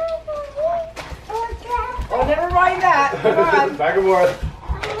 Oh, never mind that. Come on. Back and forth.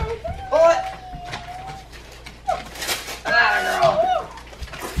 Pull it. Atta girl.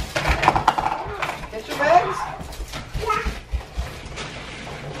 Get your bags.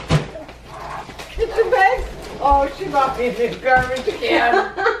 Get your bags. Oh, she brought me the garbage again.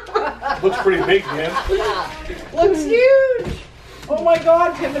 Looks pretty big, man. Looks huge. Oh my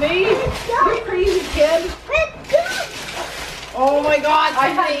God, Tiffany. You crazy kid. Oh my God,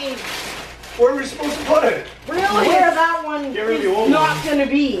 Tiffany. Where are we supposed to put it? Really? Where that one Get rid of the is old not one. gonna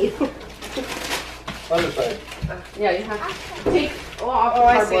be. Other side. Yeah, you have to take off the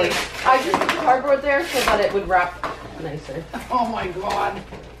I cardboard. see. I just put the cardboard there so that it would wrap nicer. Oh my god.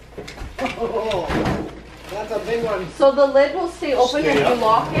 Oh, that's a big one. So the lid will stay open Stay if up. you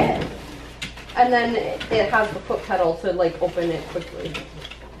lock it. And then it has the foot pedal to like open it quickly.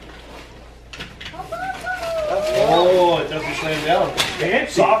 Oh, it doesn't slam down.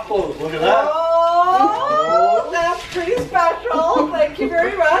 Soft close, look at that. Oh, that's pretty special. Thank you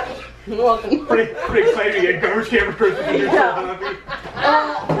very much. You're welcome. Pretty excited to get garbage can for Christmas. You're so happy.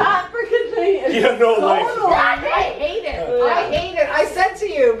 That freaking thing is You have no life. I hate it. I hate it. I said to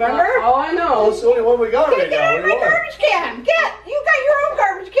you, remember? Oh, I know. That's the only one we got right Get now. out What of do you my want? garbage can. You got your own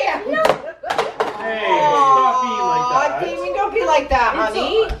garbage can. No. Hey, stop being like Aw, that. Damien, don't be like that,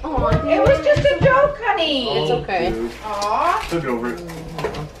 honey. Oh, It was just a joke, honey. It's okay. Aw. Look over it.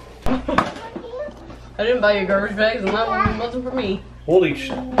 I didn't buy your garbage bags, and that one wasn't for me. Holy sh!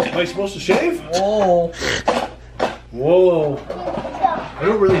 Am I supposed to shave? Whoa. Whoa. I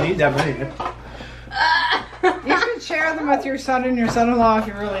don't really need that many. You should share them with your son and your son-in-law if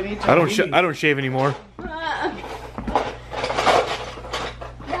you really need to. I don't shave anymore.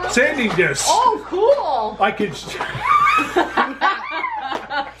 Sandy this. Oh, cool. I could.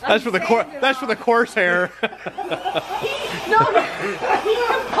 That's for the coarse hair. No, he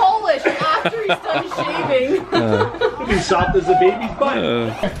can polish after he's done shaving. It'd be soft as a baby's butt.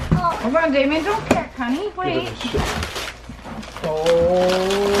 Hold on, Damien. Don't kick, honey. Wait.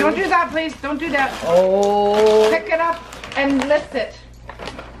 Oh. Don't do that, please. Don't do that. Oh. Pick it up and lift it.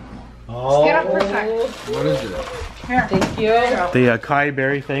 Oh. Get up for a sec. What is it? Here. Thank you. The Kai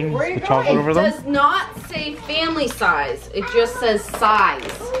berry thing, Where you the chocolate going? over It them. does not say family size. It just says size.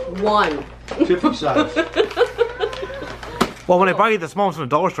 1. Tippy size. Well, when I buy you the small ones from the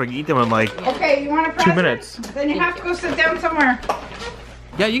dollar store, I can eat them in like Okay, you want to press 2 it? minutes. Then you have to go sit down somewhere.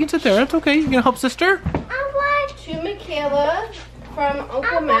 Yeah, you can sit there. That's okay. You gonna help sister? To Michaela from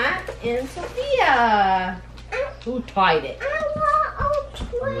Uncle Matt and Sophia. Who tied it?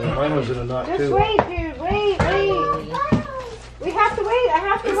 Mine was in a knot Just too. wait, dude. Wait. We have to wait. I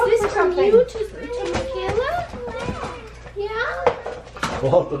have to Is look this for from something. you to Michaela? Yeah?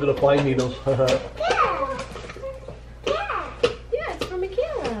 We'll have to do the pine needles. Yeah, it's from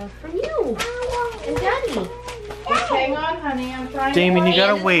Michaela. From you. And Daddy. Just hang on, honey. I'm trying Damien, you to...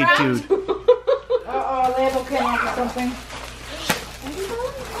 gotta wait, dude. Uh-oh, label came off or something.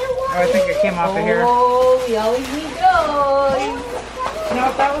 Oh, I think it came off of here. Oh, we always need those.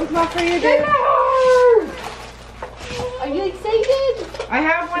 No, that one's not for you, dude. Are you excited? I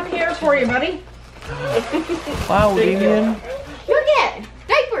have one here for you, buddy. Wow, Damien. Look at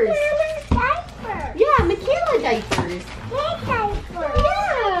diapers. Yeah, Michaela diapers.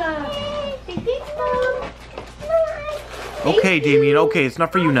 Yeah. Thanks, Mom. Okay, Damien. Okay, it's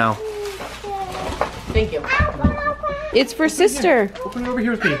not for you now. Thank you. It's for sister. Open it over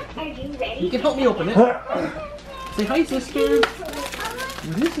here with me. You can help me open it. Say hi, sister.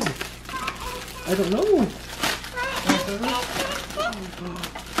 What is it? I don't know.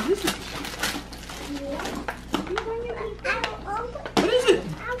 What is it?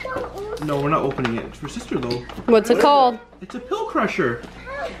 No, we're not opening it. It's for sister though. What's it called? It's a pill crusher.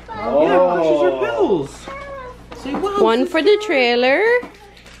 Oh. Yeah, it crushes her pills. Say wow. One for the trailer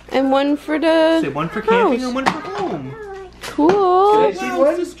and one for Say the one for camping house. and one for home. Cool. Can I see Wow,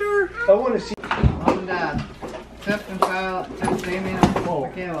 one? sister. I want to see. Mom and Dad. Tiff and Charlotte, Tiff, Damien, and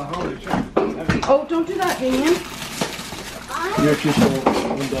Michaela. Holy shit. Oh, don't do that, Damien. You're just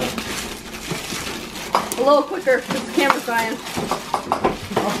one done. A little quicker. It's camera science.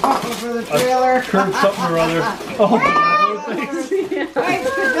 Oh, for the trailer. Curved something or other. Oh, Nice,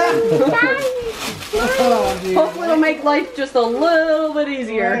 good job. Oh, geez. Hopefully it'll make life just a little bit Right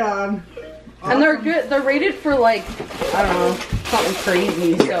easier. on. And they're good. They're rated for like, I don't know, something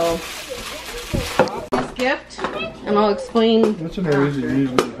crazy. So this gift, and I'll explain. What's the reason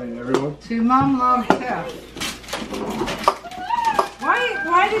usually behind everyone? To Mom Love Tiff.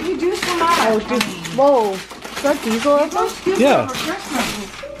 Why did you do so much? Oh, just whoa! Is that Diesel? Yeah. For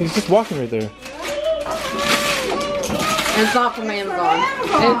Christmas. He's just walking right there. It's not from Amazon.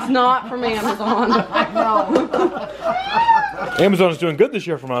 It's not from Amazon. Amazon's doing good this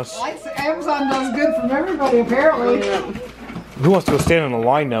year from us. Amazon does good from everybody, apparently. Who wants to go stand in a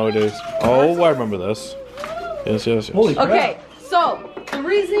line nowadays? Oh, I remember this. Yes, yes, yes. Holy crap. Okay, so the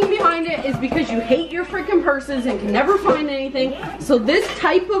reasoning behind it is because you hate your freaking purses and can never find anything. So this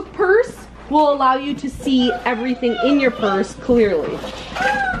type of purse will allow you to see everything in your purse clearly.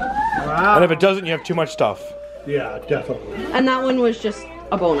 Wow. And if it doesn't, you have too much stuff. Yeah, definitely. And that one was just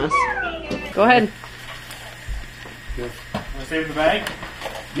a bonus. Go ahead. Good. Want to save the bag?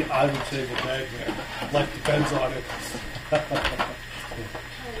 Yeah, I would say the bag, man. Life depends on it.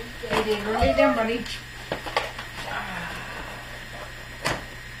 Hey, lay down, buddy.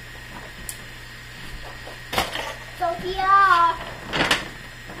 Sophia.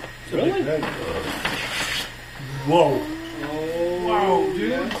 Really? Whoa. Wow,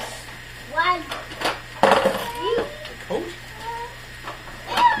 dude. What? Coat?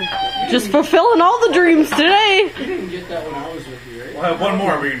 Just fulfilling all the dreams today. You didn't get that when I was with you, right? We'll have one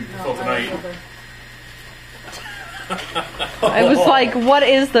more we can fulfill tonight. I was like, what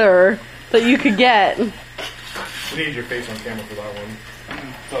is there that you could get? We need your face on camera for that one.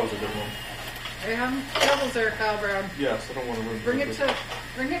 That was a good one. Hey, hon, devil's there, Kyle Brown. Yes, I don't want to ruin Bring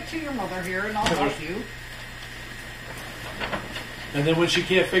it to your mother here, and I'll help you. And then when she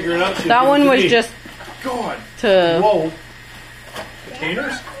can't figure it out, she'll That give it one to was me. just God. to, Whoa.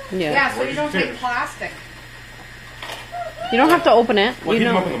 Containers? yeah. Yeah, so you don't take plastic. You don't have to open it. Well, You heat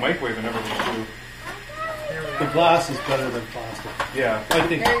them up know. in the microwave and everything too. The glass is better than plastic. Yeah. I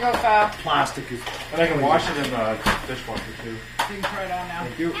think There you go, Kyle. plastic is. And I can wash it in the dishwasher too. You can try it on now.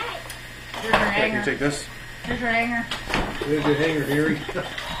 Thank you. Here's your Yeah, you hanger. take this. Here's your hanger. There's your hanger, Harry. Well,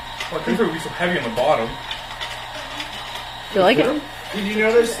 I think it would be so heavy on the bottom. You like it? Did you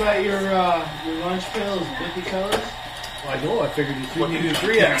notice that your lunch pail is Bippy colors? I know, I figured you What needed do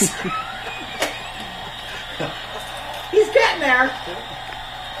 3X. He's getting there.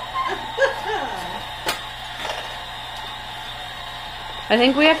 I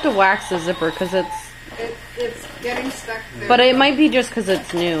think we have to wax the zipper because it's, It's getting stuck there. but it might be just because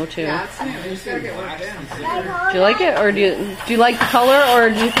it's new too. Yeah, it's new. You just gotta get worked in. Do you like it, or do you like the color, or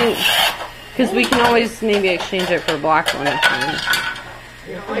do you think? Because we can always maybe exchange it for a black one. If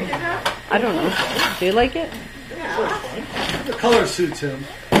You don't like it now? I don't know. Do you like it? Yeah. The color suits him.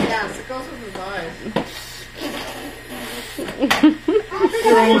 Yes, it goes with his eyes.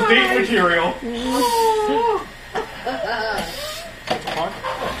 You're almost date material.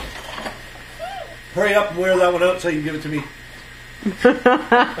 Hurry up and wear that one out so you can give it to me.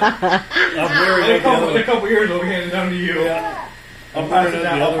 I'm wearing In it the other a way. couple years, we'll hand it down to you. Yeah. I'm Pass wearing it it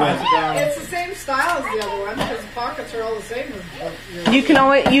down. the I'll other pass way. it down. It's the same style as the other one because the pockets are all the same as yours.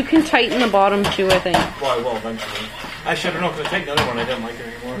 You can tighten the bottom too. I think. Well, I will eventually. Actually, I don't know, because I take the other one, I didn't like it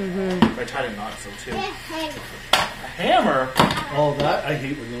anymore. I tried it not so too. A hammer? Oh, that I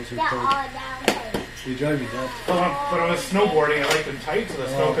hate when those are cold. They drive me nuts. But when I was snowboarding, I liked them tight so the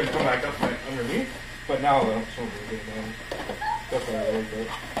snow couldn't come back up underneath. But now, the snowboarding getting down. That's why I like it.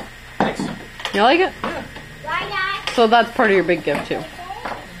 Thanks. You like it? So that's part of your big gift too.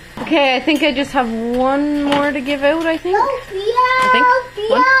 Okay, I think I just have one more to give out. I think.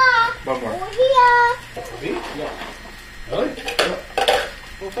 One more. Me? Yeah. Really?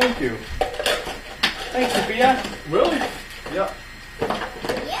 Well, thank you. Thanks, Sophia. Really? Yeah.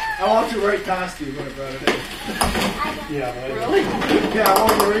 I walked right past you when I brought it in. Yeah, but Really? Yeah, I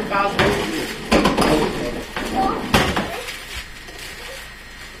walked right past you.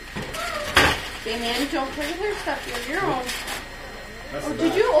 Hey man, don't play with her stuff. You're your own. That's Oh, the did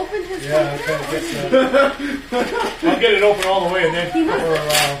best. you open his yeah, I computer? kind of guess that. I'll get it open all the way and then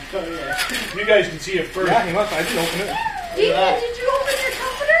Or, you guys can see it first. Yeah, he must. I didn't open it. Damien, did you open your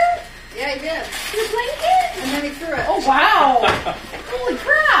comforter? Yeah, he did. Your blanket? And then he threw it. Oh, wow. Holy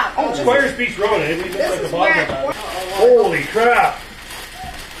crap. Oh, Squires Beach Road. I didn't even look This like the is bottom where... of that. Holy crap!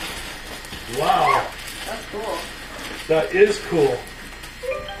 Wow, That's cool. that is cool.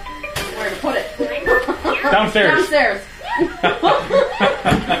 Where to put it? Downstairs. Downstairs.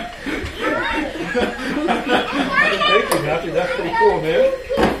 Thank you, Matthew. That's pretty cool, man.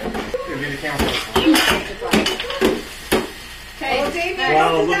 Give me the camera. Okay. Oh, Damien, Wow,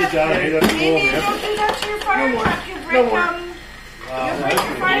 don't do look at that. that. Hey, that's cool, Damien, man. don't do that to your fire truck. You break them. Wow, You break that's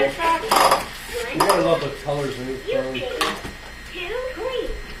your pretty fire cool. truck. You gotta love the colors in it.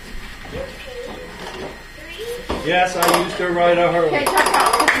 Yes, I used to ride a Harley. Okay, check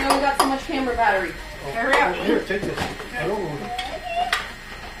out. Because we only got so much camera battery. Hurry up. Here, take this. I don't know.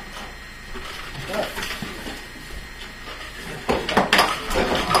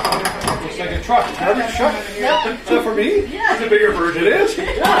 Looks like a truck. Garbage truck? Yep. Is that for me? Yeah. It's a bigger version. It is?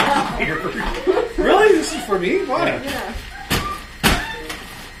 Bigger version. Really? This is for me? Why? Yeah.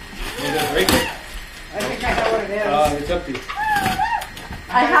 Is that right? I think I know what it is. It's empty.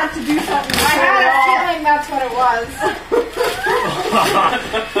 I had to do something. I had a feeling that's what it was.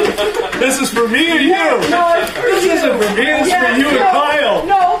 This is for me or you? No, it's for This you. isn't for me. This is for you and no, Kyle.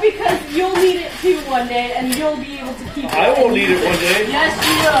 No, because you'll need it too one day, and you'll be able to keep it. I won't need it one day. Yes,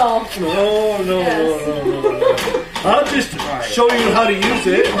 you will. No, no, Yes. no, no, no, no. I'll just show you how to use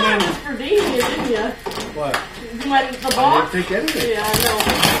it. And then For Damien, didn't you? what? You went the I box? didn't think anything. Yeah, I know.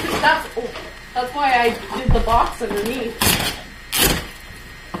 That's why I did the box underneath.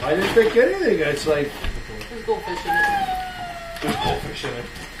 I didn't think anything. It's like There's goldfish in it. There's goldfish in it.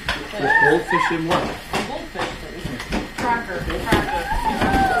 there's goldfish in what? Goldfish in it. Cracker.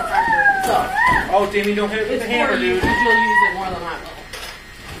 So, Oh, Damien, don't hit it with it's the hammer, for you dude. because you'll use it more than I will.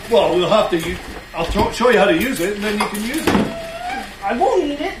 Well, we'll have to use. I'll show you how to use it, and then you can use it. I won't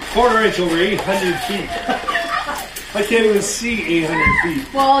eat it. 1/4 inch over 800 feet. I can't even see 800 feet.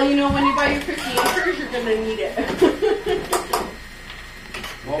 Well, you know, when you buy your 50 acres, you're going to need it.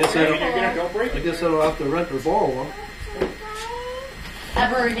 I guess I don't. Don't break I it. guess I don't have to rent or borrow one.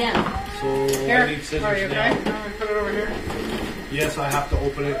 Ever again. So Here. I need scissors Are you now. okay? Put it over here. Yes, I have to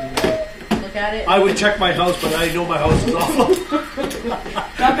open it. And, Look at it. I would check my house, but I know my house is awful.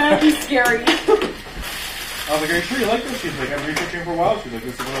 That better be scary. I was like, are you sure you like this? She's like, I've been researching for a while. She's like,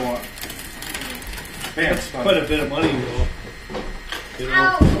 this is what I want. Bam, it's done. Quite a bit of money, though. You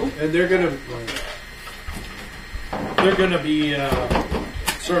know, and they're gonna be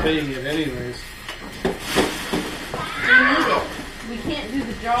surveying it anyways. We need it. We can't do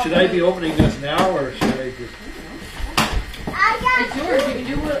the job. Should I be opening this now, or should I just? It's yours. You can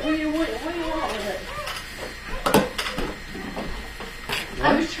do what you want with it. I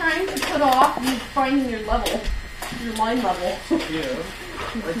was trying to put off you finding your level. Your line level. Yeah.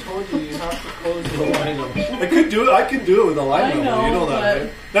 I told you have to close the line level. I could do it. I can do it with a line I level. know, You know that,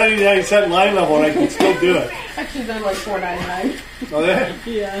 but- right? 99% line level, and I can still do it. Actually, they're like $4.99. Oh, yeah.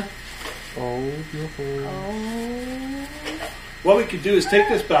 Yeah. Oh, beautiful. Oh. What we could do is take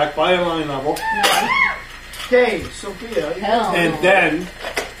this back, buy a line level. Okay, Sophia. Hell And no. then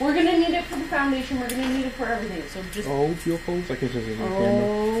We're gonna need it for the foundation. We're gonna need it for everything. So just. Oh, beautiful. It's like it's just a camera.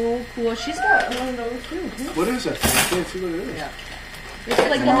 Oh, cool. She's got one of those too. what is it? I can't see what it is. Yeah. It's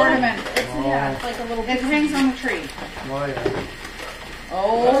like an a little. ornament. Yeah, it's like a little. It hangs on the tree. Why?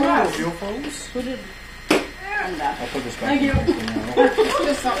 Oh. Beautiful. Put it. I'll put this back. Thank you. It's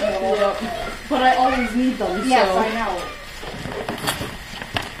just something to hold up. But I always need them. Yes, so. I know.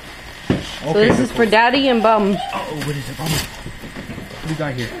 So this is for Daddy and Bum. Oh, what is it? What do you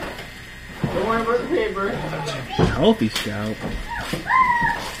got here? Don't worry about the paper. Healthy Scout.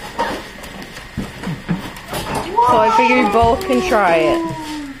 So I figured both can try it.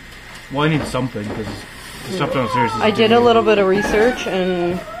 Well, I need something because the stuff downstairs is I did a little bit of research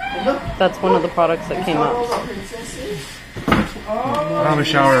and that's one of the products that came up. I'll have a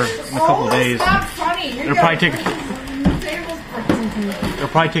shower in a couple of days. Not funny. It'll probably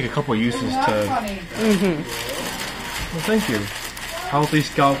take a couple of uses to. funny. Well, thank you. Healthy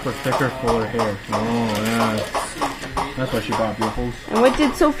scalp for thicker, fuller hair. Oh yeah, that's why she bought beautifuls. And what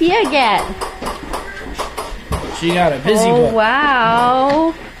did Sophia get? She got a busy Oh book.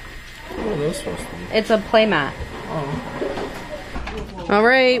 wow. What are those supposed to be? It's a playmat.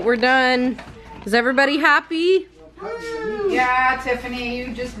 Alright, we're done. Is everybody happy? Yeah, Tiffany,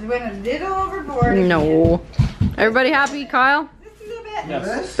 you just went a little overboard. No. Everybody happy, Kyle? Just a little bit.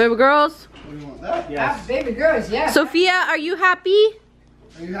 Yes. Baby girls? Ah, baby girls, yeah. Sophia, are you happy?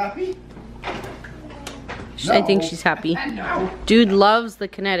 Are you happy? I think she's happy. No. Dude loves the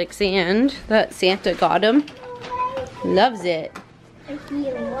kinetic sand that Santa got him. Loves it.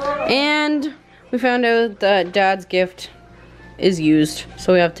 And we found out that Dad's gift is used,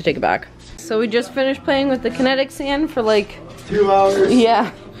 so we have to take it back. So we just finished playing with the kinetic sand for like 2 hours.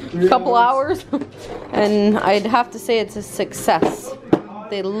 yeah, a couple hours. And I'd have to say it's a success.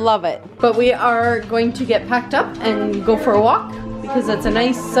 They love it. But we are going to get packed up and go for a walk because it's a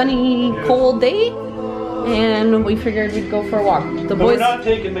nice sunny cold day and we figured we'd go for a walk. The But we're boys, not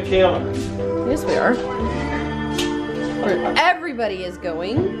taking Michaela. yes we are. Everybody is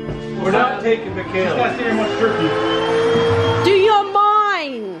going. We're not taking Michaela. Gotta see how much turkey. Do you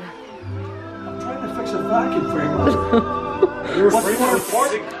mind? I'm trying to fix a vacuum framework. You're afraid of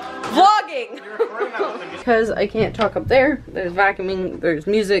recording. Vlogging! Because I can't talk up there. There's vacuuming, there's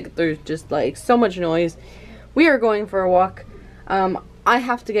music, there's just like so much noise. We are going for a walk. I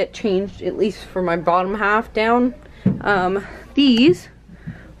have to get changed, at least for my bottom half down. These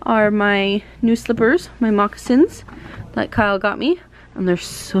are my new slippers, my moccasins that Kyle got me. And they're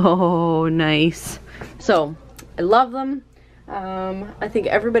so nice. So, I love them. I think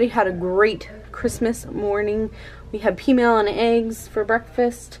everybody had a great Christmas morning. We had peameal and eggs for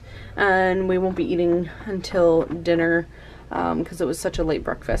breakfast, and we won't be eating until dinner because it was such a late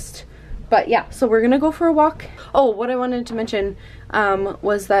breakfast. But yeah, so we're gonna go for a walk. Oh, what I wanted to mention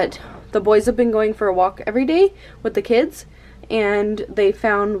was that the boys have been going for a walk every day with the kids, and they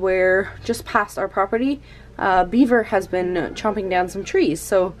found where just past our property beaver has been chomping down some trees,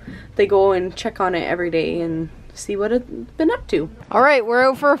 so they go and check on it every day and see what it's been up to. All right, we're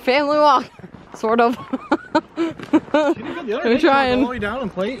out for a family walk, sort of. We're trying. All the way down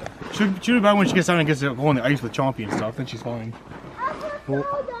and play. Should be bad when she gets down and gets to go on the ice with Chompy and stuff. Then she's fine.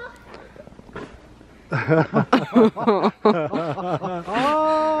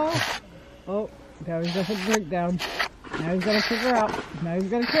 Oh, now he's got to put the drink down. Now he's got to kick her out. Now he's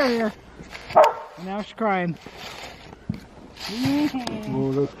got to carry her. And now she's crying.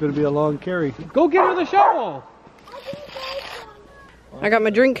 Oh, that's gonna be a long carry. Go get her the shovel. I got my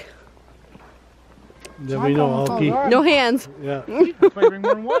drink. Then we know I'll keep. No hands. Yeah. That's why I bring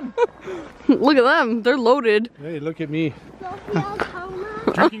more than one. Look at them. They're loaded. Hey, look at me.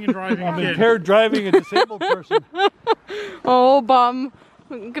 Drinking and driving. I'm impaired driving a disabled person. Oh, bum.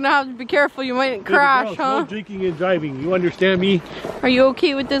 I'm gonna have to be careful. You might crash, huh? No drinking and driving. You understand me? Are you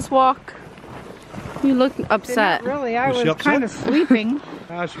okay with this walk? You look upset. Not really, I Is she was upset? kind of sleeping.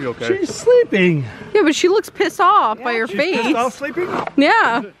 Ah, she'll be okay. She's sleeping. Yeah, but she looks pissed off by her face. Stop sleeping?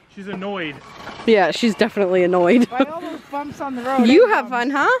 Yeah. She's annoyed. Yeah, she's definitely annoyed. By all those bumps on the road. You have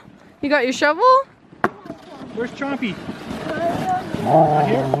fun, huh? You got your shovel? Where's Chompy? Right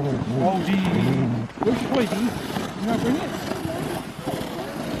here? Oh, gee. Where's your toy, Dee? You not bring it?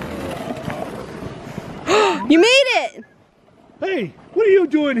 You made it! Hey, what are you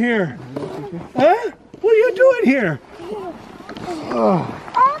doing here? Huh? What are you doing here?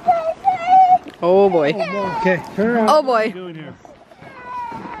 Oh boy. Okay, turn around. Oh What are boy. you doing here?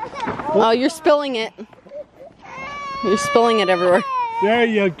 Oh, you're spilling it. You're spilling it everywhere. There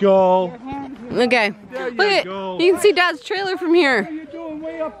you go. Okay. There you Look at, go. you can see Dad's trailer from here. What are you doing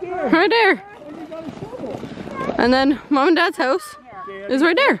way up there? Right there. And then Mom and Dad's house is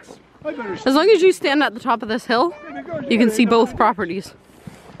right there. I better As long as you stand at the top of this hill, you can see both properties.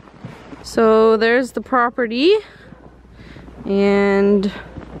 So there's the property, and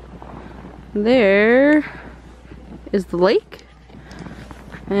there is the lake,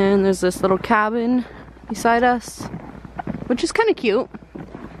 and there's this little cabin beside us, which is kind of cute.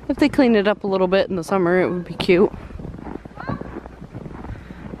 If they cleaned it up a little bit in the summer, it would be cute.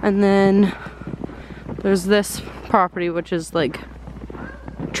 And then there's this property, which is like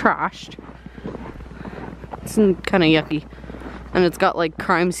trashed. It's kind of yucky, and it's got like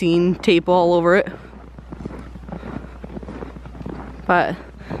crime scene tape all over it. But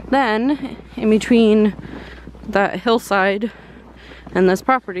then in between that hillside and this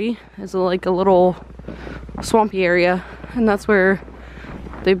property is like a little swampy area, and that's where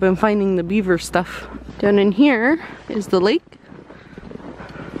they've been finding the beaver stuff. Down in here is the lake.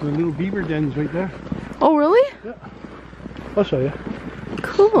 The little beaver den's right there. Oh really? Yeah. I'll show you.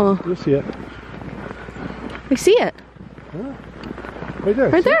 Cool. You'll see it. I see it. Right there.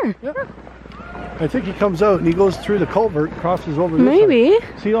 Right See? there. Yeah. I think he comes out and he goes through the culvert, crosses over this Maybe.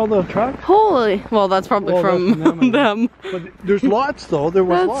 side. See all the tracks? Holy. Well, that's probably Well, from that's from them. But there's lots though. There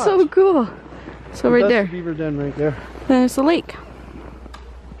was That's lots. so cool. So right That's there. the beaver den right there. There's the lake.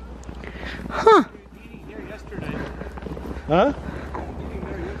 Huh. Huh?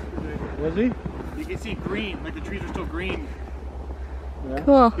 Was he? You can see green, like the trees are still green.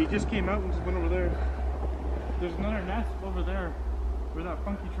 Cool. He just came out and just went over there. There's another nest over there where that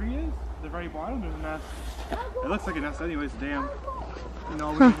funky tree is. The very bottom, there's a nest. It looks like a nest anyways, damn.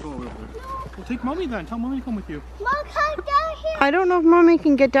 No, we can go over there. Well, take Mommy then. Tell Mommy to come with you. Mom, come down here. I don't know if Mommy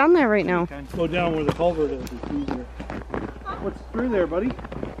can get down there right now. Okay. Go down where the culvert is. It's easier. What's through there, buddy?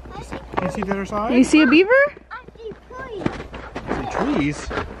 Can you see the other side? You see a beaver? I see trees. See trees.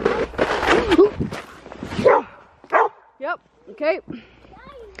 Yep. Okay.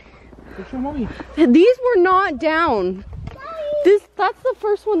 Go show Mommy. These were not down. That's the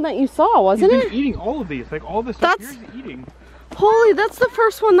first one that you saw, wasn't He's it? been eating all of these. Like all this stuff That's- here he's eating. Holy, that's the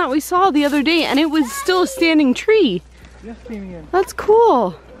first one that we saw the other day, and it was still a standing tree. Yes, Damien. That's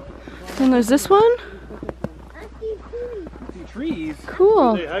cool. And there's this one. I see trees. See trees.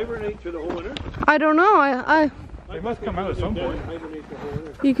 Cool. They hibernate through the whole winter? I don't know. They must come out at some point. Hibernate the whole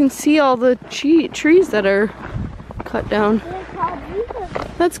winter. You can see all the trees that are cut down. They're called beavers.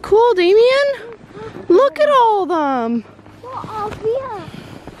 That's cool, Damien. Look at all of them. They're all here.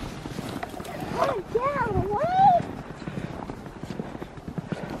 Come down, what?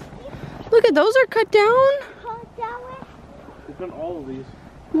 Look at those are cut down. Come down. They've done all of these.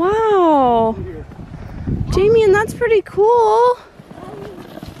 Wow. Damien, that's pretty cool.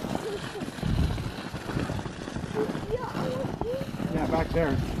 Yeah, back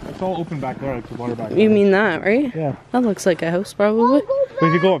there. It's all open back there, like the water back there. You mean that, right? Yeah. That looks like a house, probably. But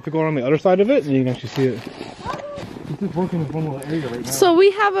if you go on the other side of it, then you can actually see it. He's just working in one little area right now. So we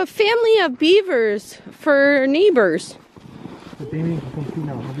have a family of beavers for neighbors. But Damien can come see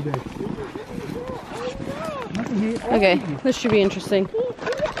now. I'll be there. Okay, this should be interesting.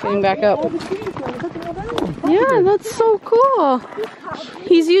 Getting back up. Yeah, that's so cool.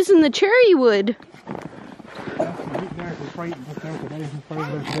 He's using the cherry wood.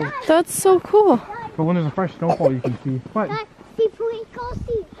 That's so cool. But when there's a fresh snowfall, you can see. What?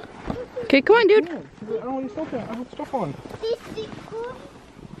 Okay, come on, dude. I don't want to stop that. I have stuff on.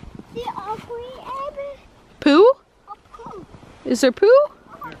 Poo? Is there poo?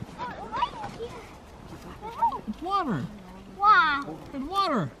 It's water. Wow. It's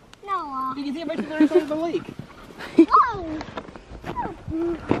water. No. You can see it right to the other side of the lake.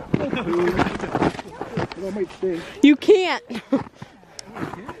 That might stay. You can't.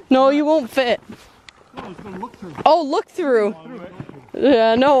 No, you won't fit. No, it's gonna look through. Oh, look through.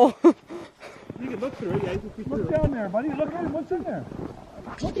 Yeah, no. You can look through it. Yeah, look down there, buddy. Look in. What's in there?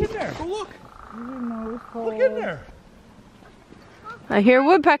 Look in there. Go look. Look in there. I hear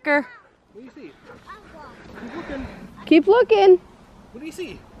woodpecker. What do you see? Keep looking. Keep looking. What do you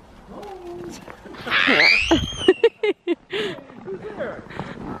see?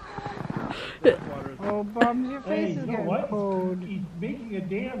 Oh, Bums, your face is getting cold. He's making a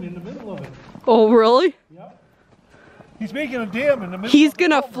dam in the middle of it. Oh, really? Yep. He's making a dam in the middle He's of the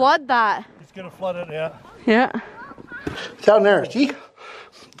gonna culvert. flood that. He's gonna flood it, yeah. Yeah. Down there, see?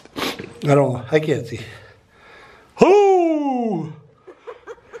 I don't know. I can't see. Hello!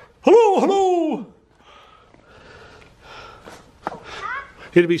 Hello, hello!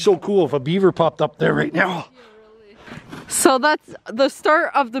 It'd be so cool if a beaver popped up there right now. So that's the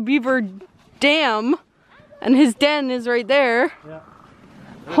start of the beaver dam, and his den is right there. Yeah.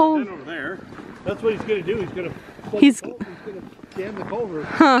 Oh. Over there. That's what he's gonna do. He's gonna gonna dam the culvert.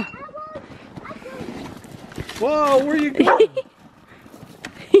 Huh. Whoa, where are you going?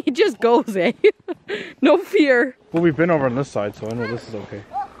 He just goes, eh? No fear. Well, we've been over on this side, so I know this is okay.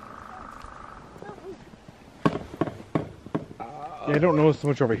 Yeah, I don't notice so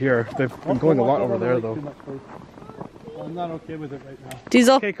much over here. They've been going a lot over there, though. I'm not okay with it right now.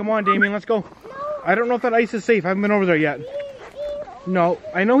 Diesel. Okay, come on, Damien, let's go. I don't know if that ice is safe. I haven't been over there yet. No,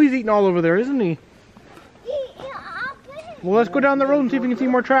 I know he's eating all over there, isn't he? Well, let's go down the road and see if we can see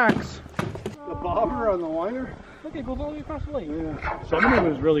more tracks. The bobber on the liner? Look, it goes all the way across the lake. Yeah. Somebody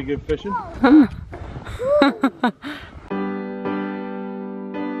was really good fishing.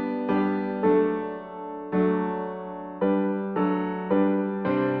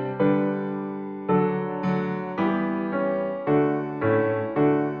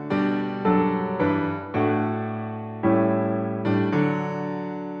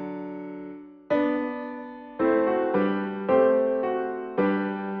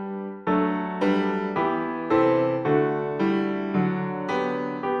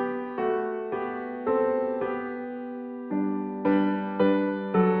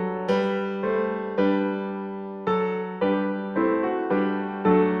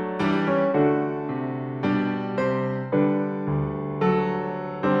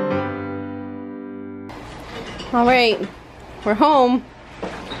 All right, we're home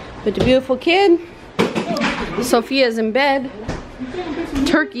with the beautiful kid. Sophia's in bed.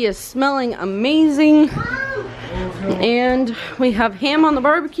 Turkey is smelling amazing. And we have ham on the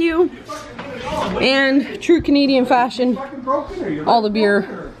barbecue. And true Canadian fashion, all the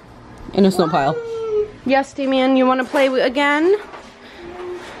beer in a snow pile. Yes, Damien, you want to play again?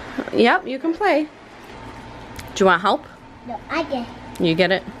 Yep, you can play. Do you want help? No, I get. You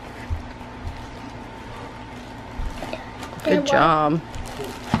get it? Good job.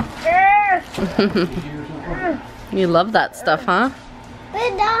 You love that stuff, huh?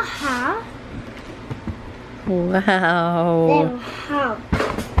 Wow.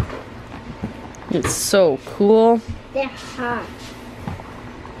 It's so cool.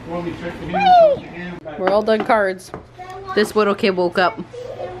 We're all done cards. This little kid woke up.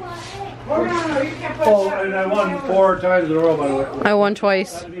 Oh, and I won 4 times in a row, by the way. I won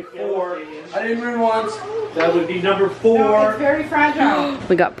twice. That'd be 4. I didn't win once. That would be number 4. No, it's very fragile.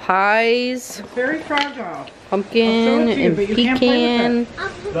 We got pies, It's very fragile. pumpkin, and pecan.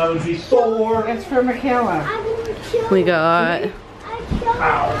 That would be 4. It's for Michaela. We got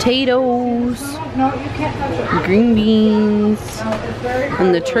potatoes, No, you can't touch it. green beans, No, it's very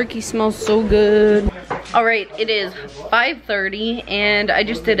and the turkey smells so good. All right, it is 5:30 and I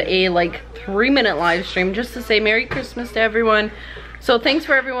just did a like 3-minute live stream just to say Merry Christmas to everyone. So thanks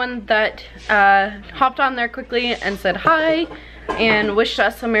for everyone that hopped on there quickly and said hi and wished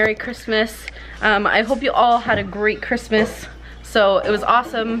us a Merry Christmas. I hope you all had a great Christmas So it was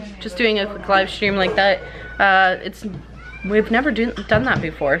awesome just doing a quick live stream like that. We've never done that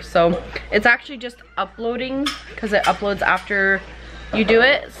before. So it's actually just uploading because it uploads after you do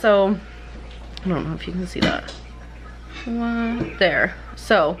it. So I don't know if you can see that. There.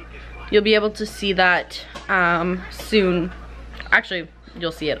 So you'll be able to see that soon. Actually,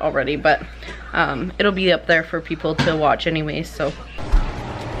 you'll see it already, but it'll be up there for people to watch anyway. So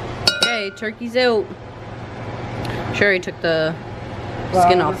okay, turkey's out. Sherry took the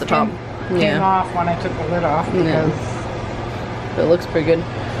skin off the top. Came off when I took the lid off because it looks pretty good.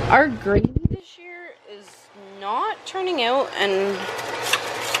 Our gravy this year is not turning out, and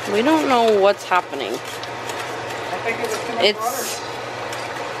we don't know what's happening. I think it was too much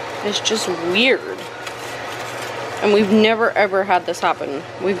water. It's just weird. And we've never ever had this happen.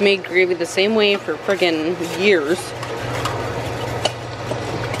 We've made gravy the same way for friggin' years.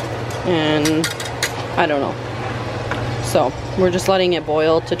 And I don't know. So we're just letting it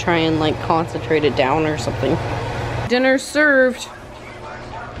boil to try and like concentrate it down or something. Dinner's served.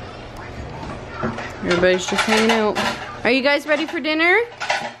 Everybody's just hanging out. Are you guys ready for dinner?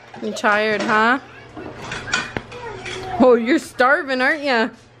 You tired, huh? Oh, you're starving, aren't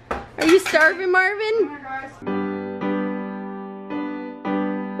you? Are you starving, Marvin?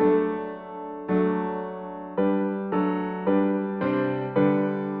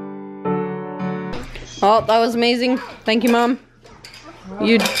 Oh, that was amazing. Thank you, Mom.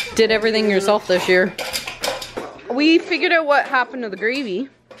 You did everything yourself this year. We figured out what happened to the gravy.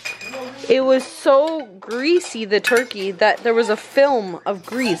 It was so greasy, the turkey, that there was a film of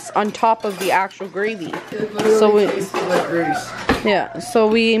grease on top of the actual gravy. So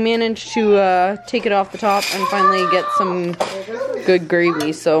we managed to take it off the top and finally get some good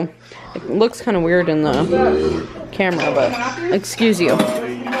gravy. So it looks kind of weird in the camera, but excuse you.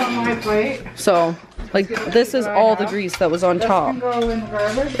 So like this is all the grease that was on top.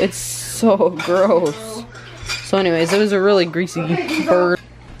 It's so gross. So anyways, it was a really greasy bird.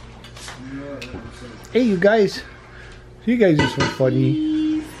 Hey, you guys are so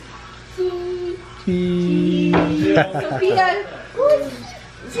funny. Cheese.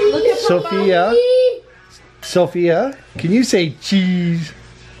 Sophia. Sophia, can you say cheese?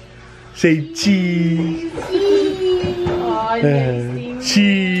 Say cheese.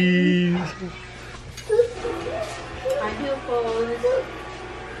 Cheese. Are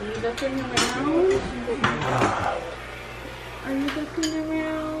you looking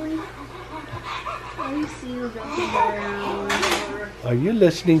around? I see you looking around. Are you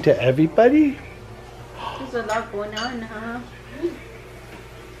listening to everybody? There's a lot going on, huh?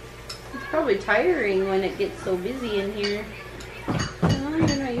 It's probably tiring when it gets so busy in here. Oh,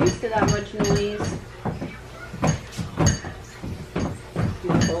 you're not used to that much noise.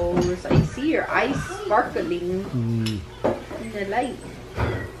 Close. I see your eyes sparkling in the light.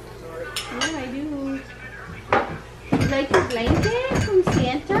 Yeah, I do. You like the blanket from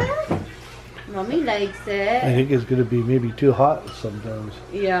Santa? Mommy likes it. I think it's going to be maybe too hot sometimes.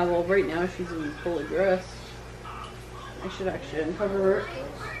 Yeah, well right now she's in fully dressed. I should actually uncover her.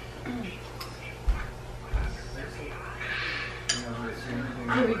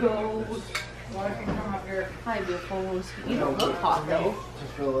 Here we go. Hi, beautifuls. You don't look hot though.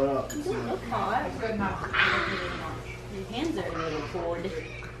 Just fill it up. You don't look hot. Good enough. Your hands are a little cold.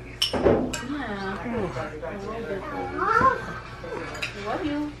 Yeah. I love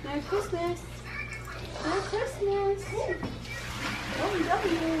you. Merry Christmas. Merry Christmas. Love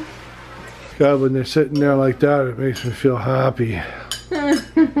you. God, when they're sitting there like that, it makes me feel happy.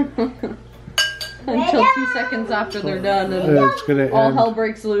 Until 2 seconds after they're done and It's gonna all end. hell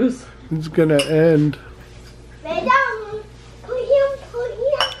breaks loose. It's gonna end. Put him.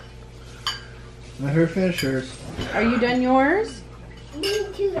 Let her finish hers. Are you done yours? Me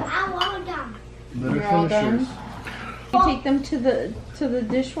too. I want them. Let You're her all finish done? hers. Can you take them to the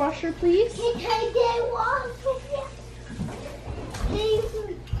dishwasher, please? Can they walk?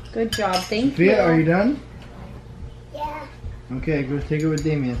 Good job, thank you. Sophia, are you done? Yeah. Okay, go take it with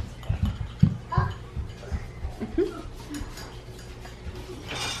Damien. Up the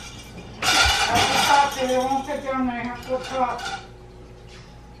top, they won't fit down there. Have to go top.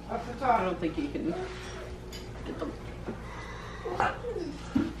 Up the I top. don't think you can get them.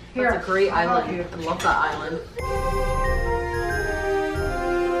 Here. That's a great island. I love that island.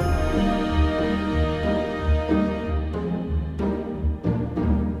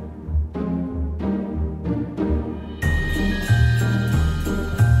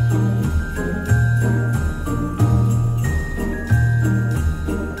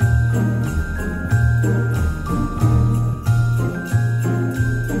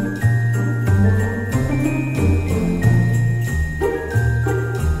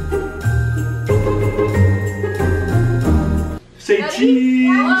 Say Ready? cheese.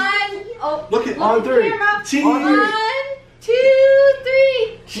 1. Oh, Look at on 3. camera. Cheese. 1, 2,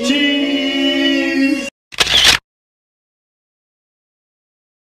 3. Cheese.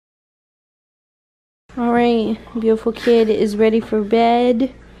 All right, beautiful kid is ready for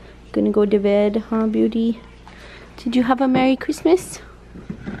bed. Gonna go to bed, huh, beauty? Did you have a Merry Christmas?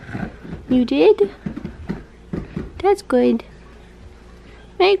 You did? That's good.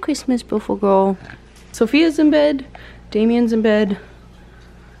 Merry Christmas, beautiful girl. Sophia's in bed. Damien's in bed.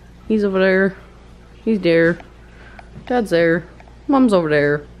 He's over there. He's there. Dad's there. Mom's over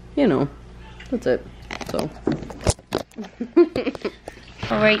there. You know, that's it. So.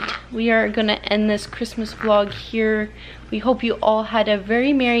 Alright, we are gonna end this Christmas vlog here. We hope you all had a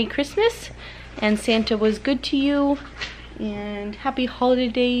very Merry Christmas and Santa was good to you. And happy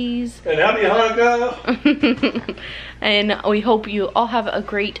holidays. And happy Hanukkah. And we hope you all have a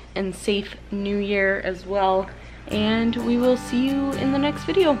great and safe new year as well. And we will see you in the next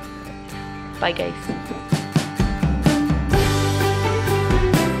video. Bye guys.